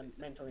actually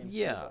mentally unstable.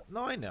 Yeah,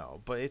 no, I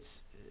know, but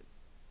it's.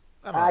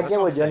 I, don't know, I that's get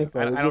I'm what saying. Jenny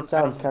said. It I don't. just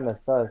I sounds don't. kind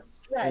of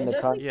sus Yeah, in it the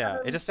definitely context. Yeah,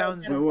 it just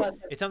sounds. kind of Well, sus.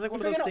 It sounds like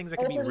one If of those you're things that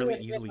can be openly really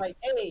admit, easily. like,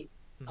 hey,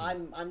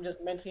 Mhm. I'm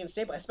just mentally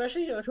unstable,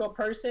 especially to a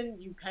person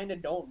you kind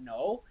of don't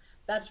know.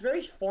 That's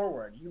very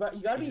forward. You got to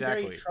be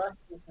Exactly. very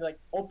trusting to like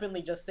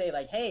openly just say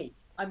like, hey,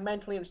 I'm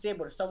mentally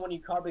unstable to someone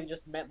you probably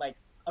just met like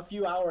a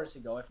few hours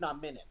ago, if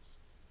not minutes.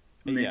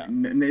 I mean, Yeah.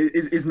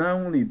 it's not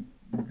only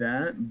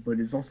that, but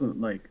it's also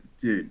like,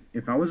 dude,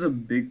 if I was a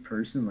big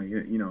person, like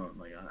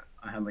like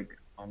I had like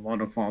a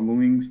lot of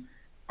followings,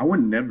 I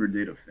would never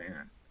date a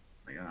fan.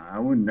 Like I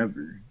would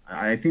never.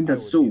 I think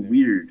that's so wouldn't either.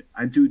 weird.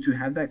 I do to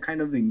have that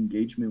kind of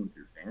engagement with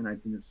your fan. I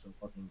think it's so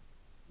fucking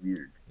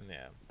weird.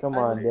 Yeah. Come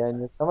I on, mean-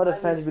 Daniel. Some of the I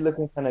fans mean- be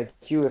looking kind of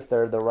cute if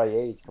they're the right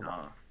age. Come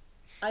on. Nah.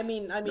 I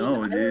mean,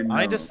 No, dude.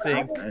 I no. just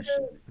think That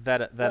shit.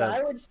 that But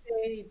I would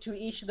say to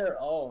each their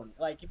own.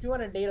 Like, if you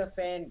want to date a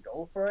fan,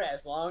 go for it.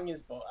 As long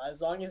as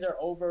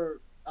they're over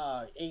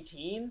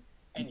 18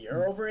 and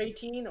you're over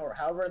 18, or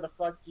however the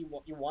fuck you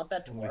want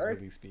that to work.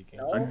 Legally speaking.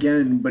 No?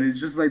 Again, but it's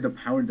just like the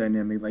power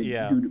dynamic. Like,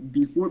 Yeah. dude,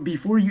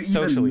 before you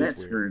Socially, even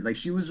it's met weird. her, like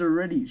she was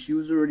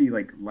already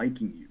like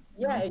liking you.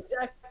 Yeah,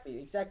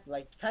 exactly.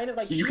 Like kind of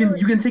like So she you can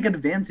already- you can take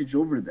advantage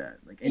over that.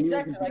 Like anyone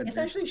exactly can take like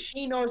advantage. essentially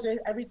she knows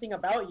everything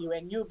about you,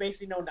 and you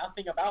basically know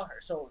nothing about her.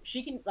 So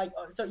she can like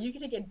so you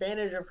can take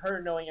advantage of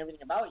her knowing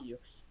everything about you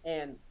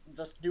and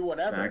just do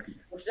whatever. Exactly.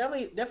 Which is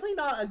definitely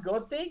not a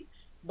good thing.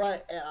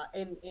 But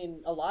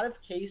in a lot of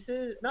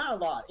cases, not a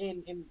lot,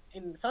 in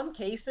some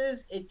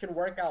cases, it can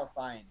work out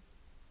fine.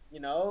 You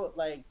know,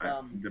 like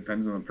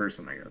Depends on the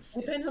person, I guess.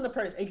 depends on the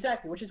person,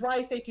 exactly. Which is why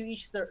I say to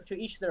each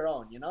their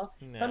own. You know,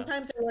 Yeah.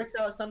 sometimes it works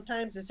out,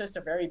 sometimes it's just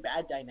a very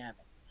bad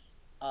dynamic.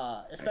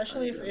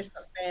 Especially if it's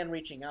a fan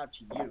reaching out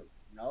to you.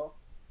 You know,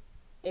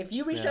 if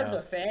you reach out to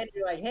the fan,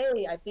 you're like,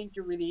 hey, I think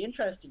you're really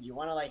interesting. You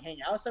want to like hang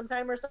out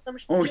sometime or some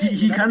shit? Oh, you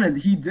he know? kind of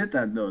did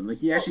that though. Like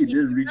he actually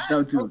did reach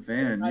out to a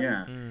fan. like,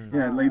 Yeah. Mm.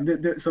 Yeah,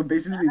 like so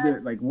basically,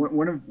 like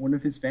one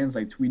of his fans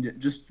like tweeted,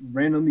 just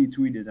randomly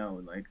tweeted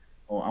out like,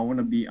 "Oh, I want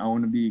to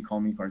be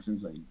Call Me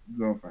Carson's like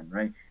girlfriend,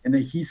 right?" And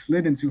then he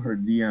slid into her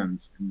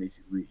DMs and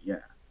basically, yeah,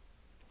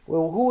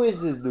 Well, who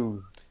is this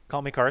dude?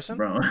 Call Me Carson.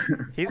 bro.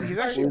 He's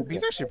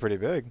actually pretty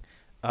big.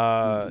 He's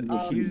a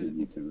pretty He's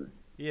big YouTuber.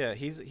 yeah,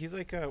 he's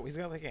like he's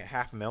got like a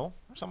 500,000 or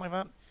something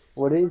like that.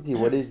 What is he?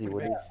 What is he? Pretty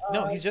What big. is he?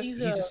 No, he's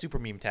he's a super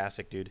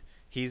meme-tastic dude.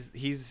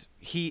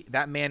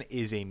 That man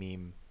is a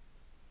meme.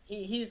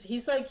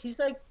 He's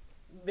like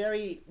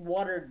very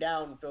watered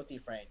down Filthy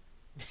Frank.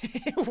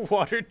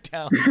 Watered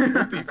down.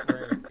 Filthy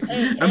Frank.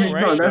 Hey, I mean, no,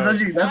 Right, that's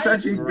though.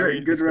 actually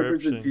Great good description.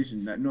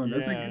 representation.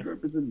 That's a Yeah. good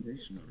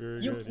representation.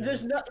 Very You, good, yeah.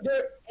 there's no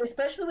there,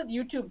 especially with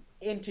YouTube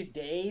in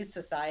today's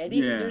society.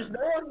 Yeah. There's no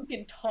one who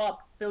can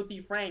top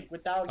Filthy Frank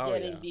without Oh,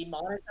 getting yeah.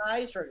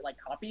 demonetized or like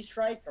copy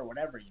strike or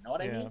whatever. You know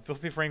what I Yeah, mean?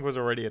 Filthy Frank was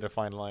already at a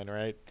fine line,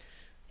 right?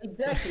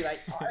 Exactly. Like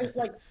it's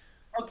like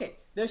okay.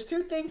 There's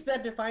two things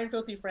that define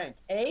Filthy Frank: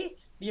 A,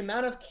 the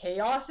amount of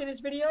chaos in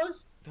his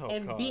videos, Oh,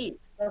 and God. B,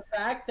 the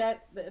fact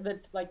that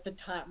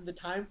the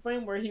time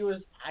frame where he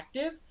was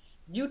active,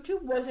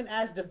 YouTube wasn't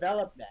as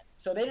developed then,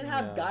 so they didn't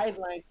have Yeah.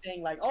 guidelines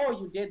saying like,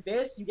 oh, you did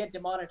this, you get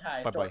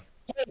demonetized. Or, Bye-bye.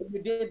 hey,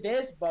 you did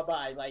this, bye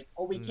bye. Like,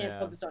 oh, we can't Yeah.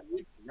 put this on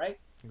YouTube, right?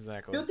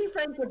 Exactly. Filthy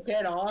Frank would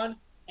get on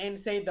and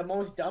say the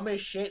most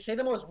dumbest shit, say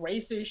the most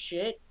racist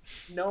shit,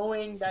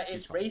 knowing that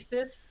it's fine.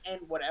 racist and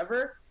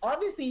whatever.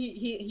 Obviously,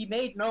 he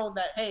made known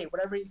that hey,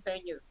 whatever he's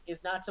saying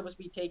is not supposed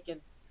to be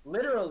taken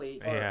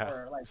literally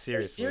or like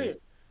seriously. serious.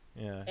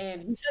 Yeah.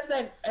 And he says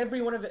that in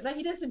every one of it. Now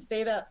he doesn't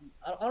say that.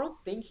 I don't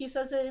think he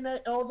says it in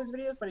all of his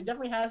videos, but he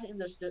definitely has it in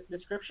the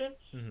description.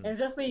 Mhm. And it's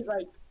definitely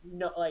like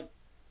no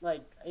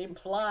like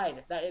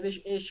implied that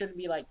it shouldn't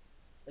be like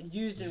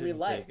used You in real shouldn't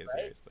life, take it right?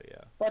 seriously,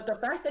 yeah. But the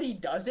fact that he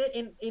does it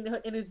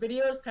in his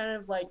videos, kind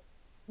of like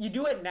you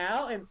do it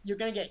now and you're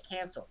gonna get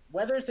canceled,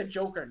 whether it's a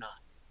joke or not.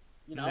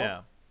 You know?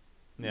 Yeah.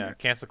 Yeah.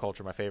 Cancel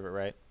culture, my favorite,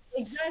 right?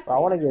 Exactly. I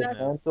want to get exactly.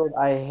 canceled.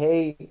 I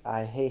hate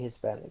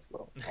Hispanics,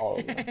 bro. All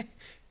of them.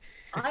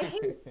 I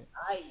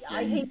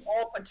hate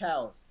all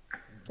Patels.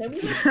 Can we?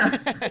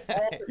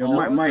 Yo, All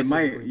my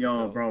specifically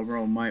yo,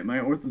 Patels. my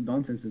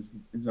orthodontist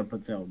is a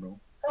Patel, bro.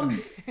 Every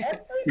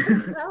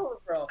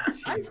Patel, bro.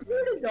 I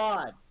swear to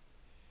God.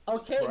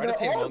 Okay, Bro, I just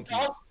they're hate all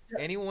monkeys.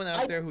 Anyone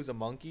out there who's a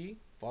monkey,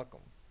 fuck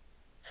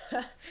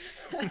them.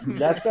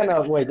 That's kind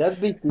of wait. That's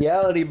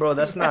bestiality, bro.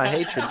 That's not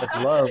hatred. That's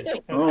love.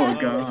 Oh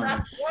Exactly.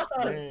 gosh. What?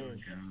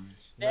 Dang.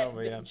 No,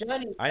 but yeah.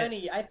 Johnny,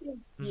 I think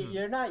Mhm.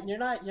 you're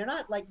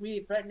not like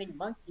really threatening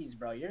monkeys,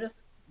 bro. You're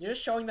just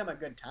showing them a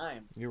good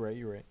time. You're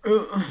right.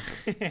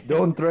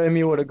 Don't threaten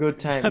me with a good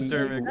time. Don't eat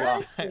threaten me it with a raw.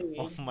 good time.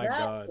 Oh my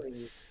God.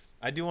 Exactly.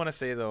 I do want to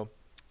say though,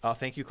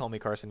 thank you, Call Me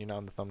Carson. You're now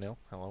in the thumbnail.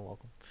 Hello,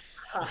 welcome.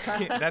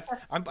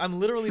 I'm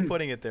literally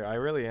putting it there. I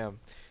really am.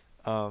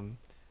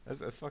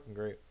 That's fucking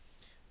great.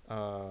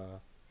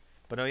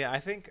 But no, yeah, I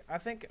think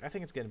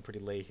it's getting pretty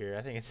late here.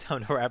 I think it's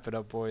time to wrap it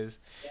up, boys.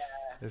 Yeah.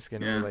 It's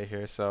getting really late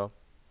here. So,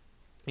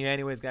 yeah.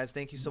 Anyways, guys,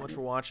 thank you so much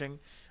for watching.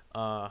 We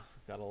got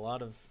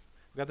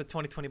the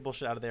 2020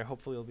 bullshit out of there.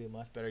 Hopefully, it'll be a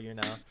much better year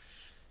now.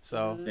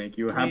 So, Thank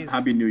you. Please.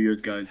 Happy New Year's,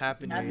 guys.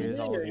 Happy New Happy Year's,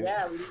 New all Year. of you.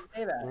 Yeah, we didn't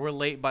say that. We're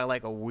late by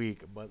like a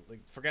week, but like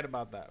forget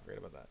about that.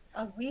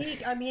 A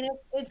week? I mean,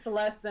 it's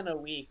less than a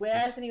week. It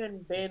hasn't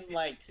even been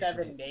like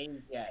 7 days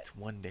yet. It's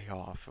one day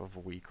off of a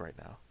week right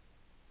now.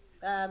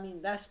 I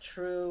mean, that's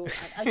true.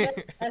 I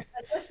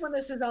guess when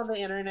this is on the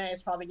internet,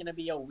 it's probably going to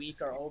be a week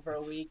or over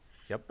a week.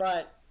 Yep.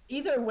 But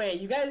either way,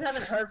 you guys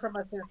haven't heard from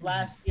us since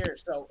last year,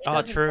 so. It Oh,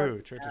 doesn't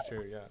true. fucking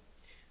matter. Yeah.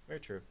 Very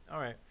true. All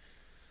right.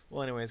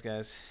 Well, anyways,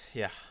 guys.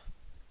 Yeah.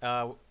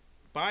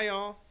 Bye,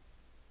 y'all.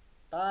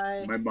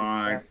 Bye. Bye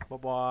bye.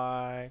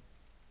 Bye-bye.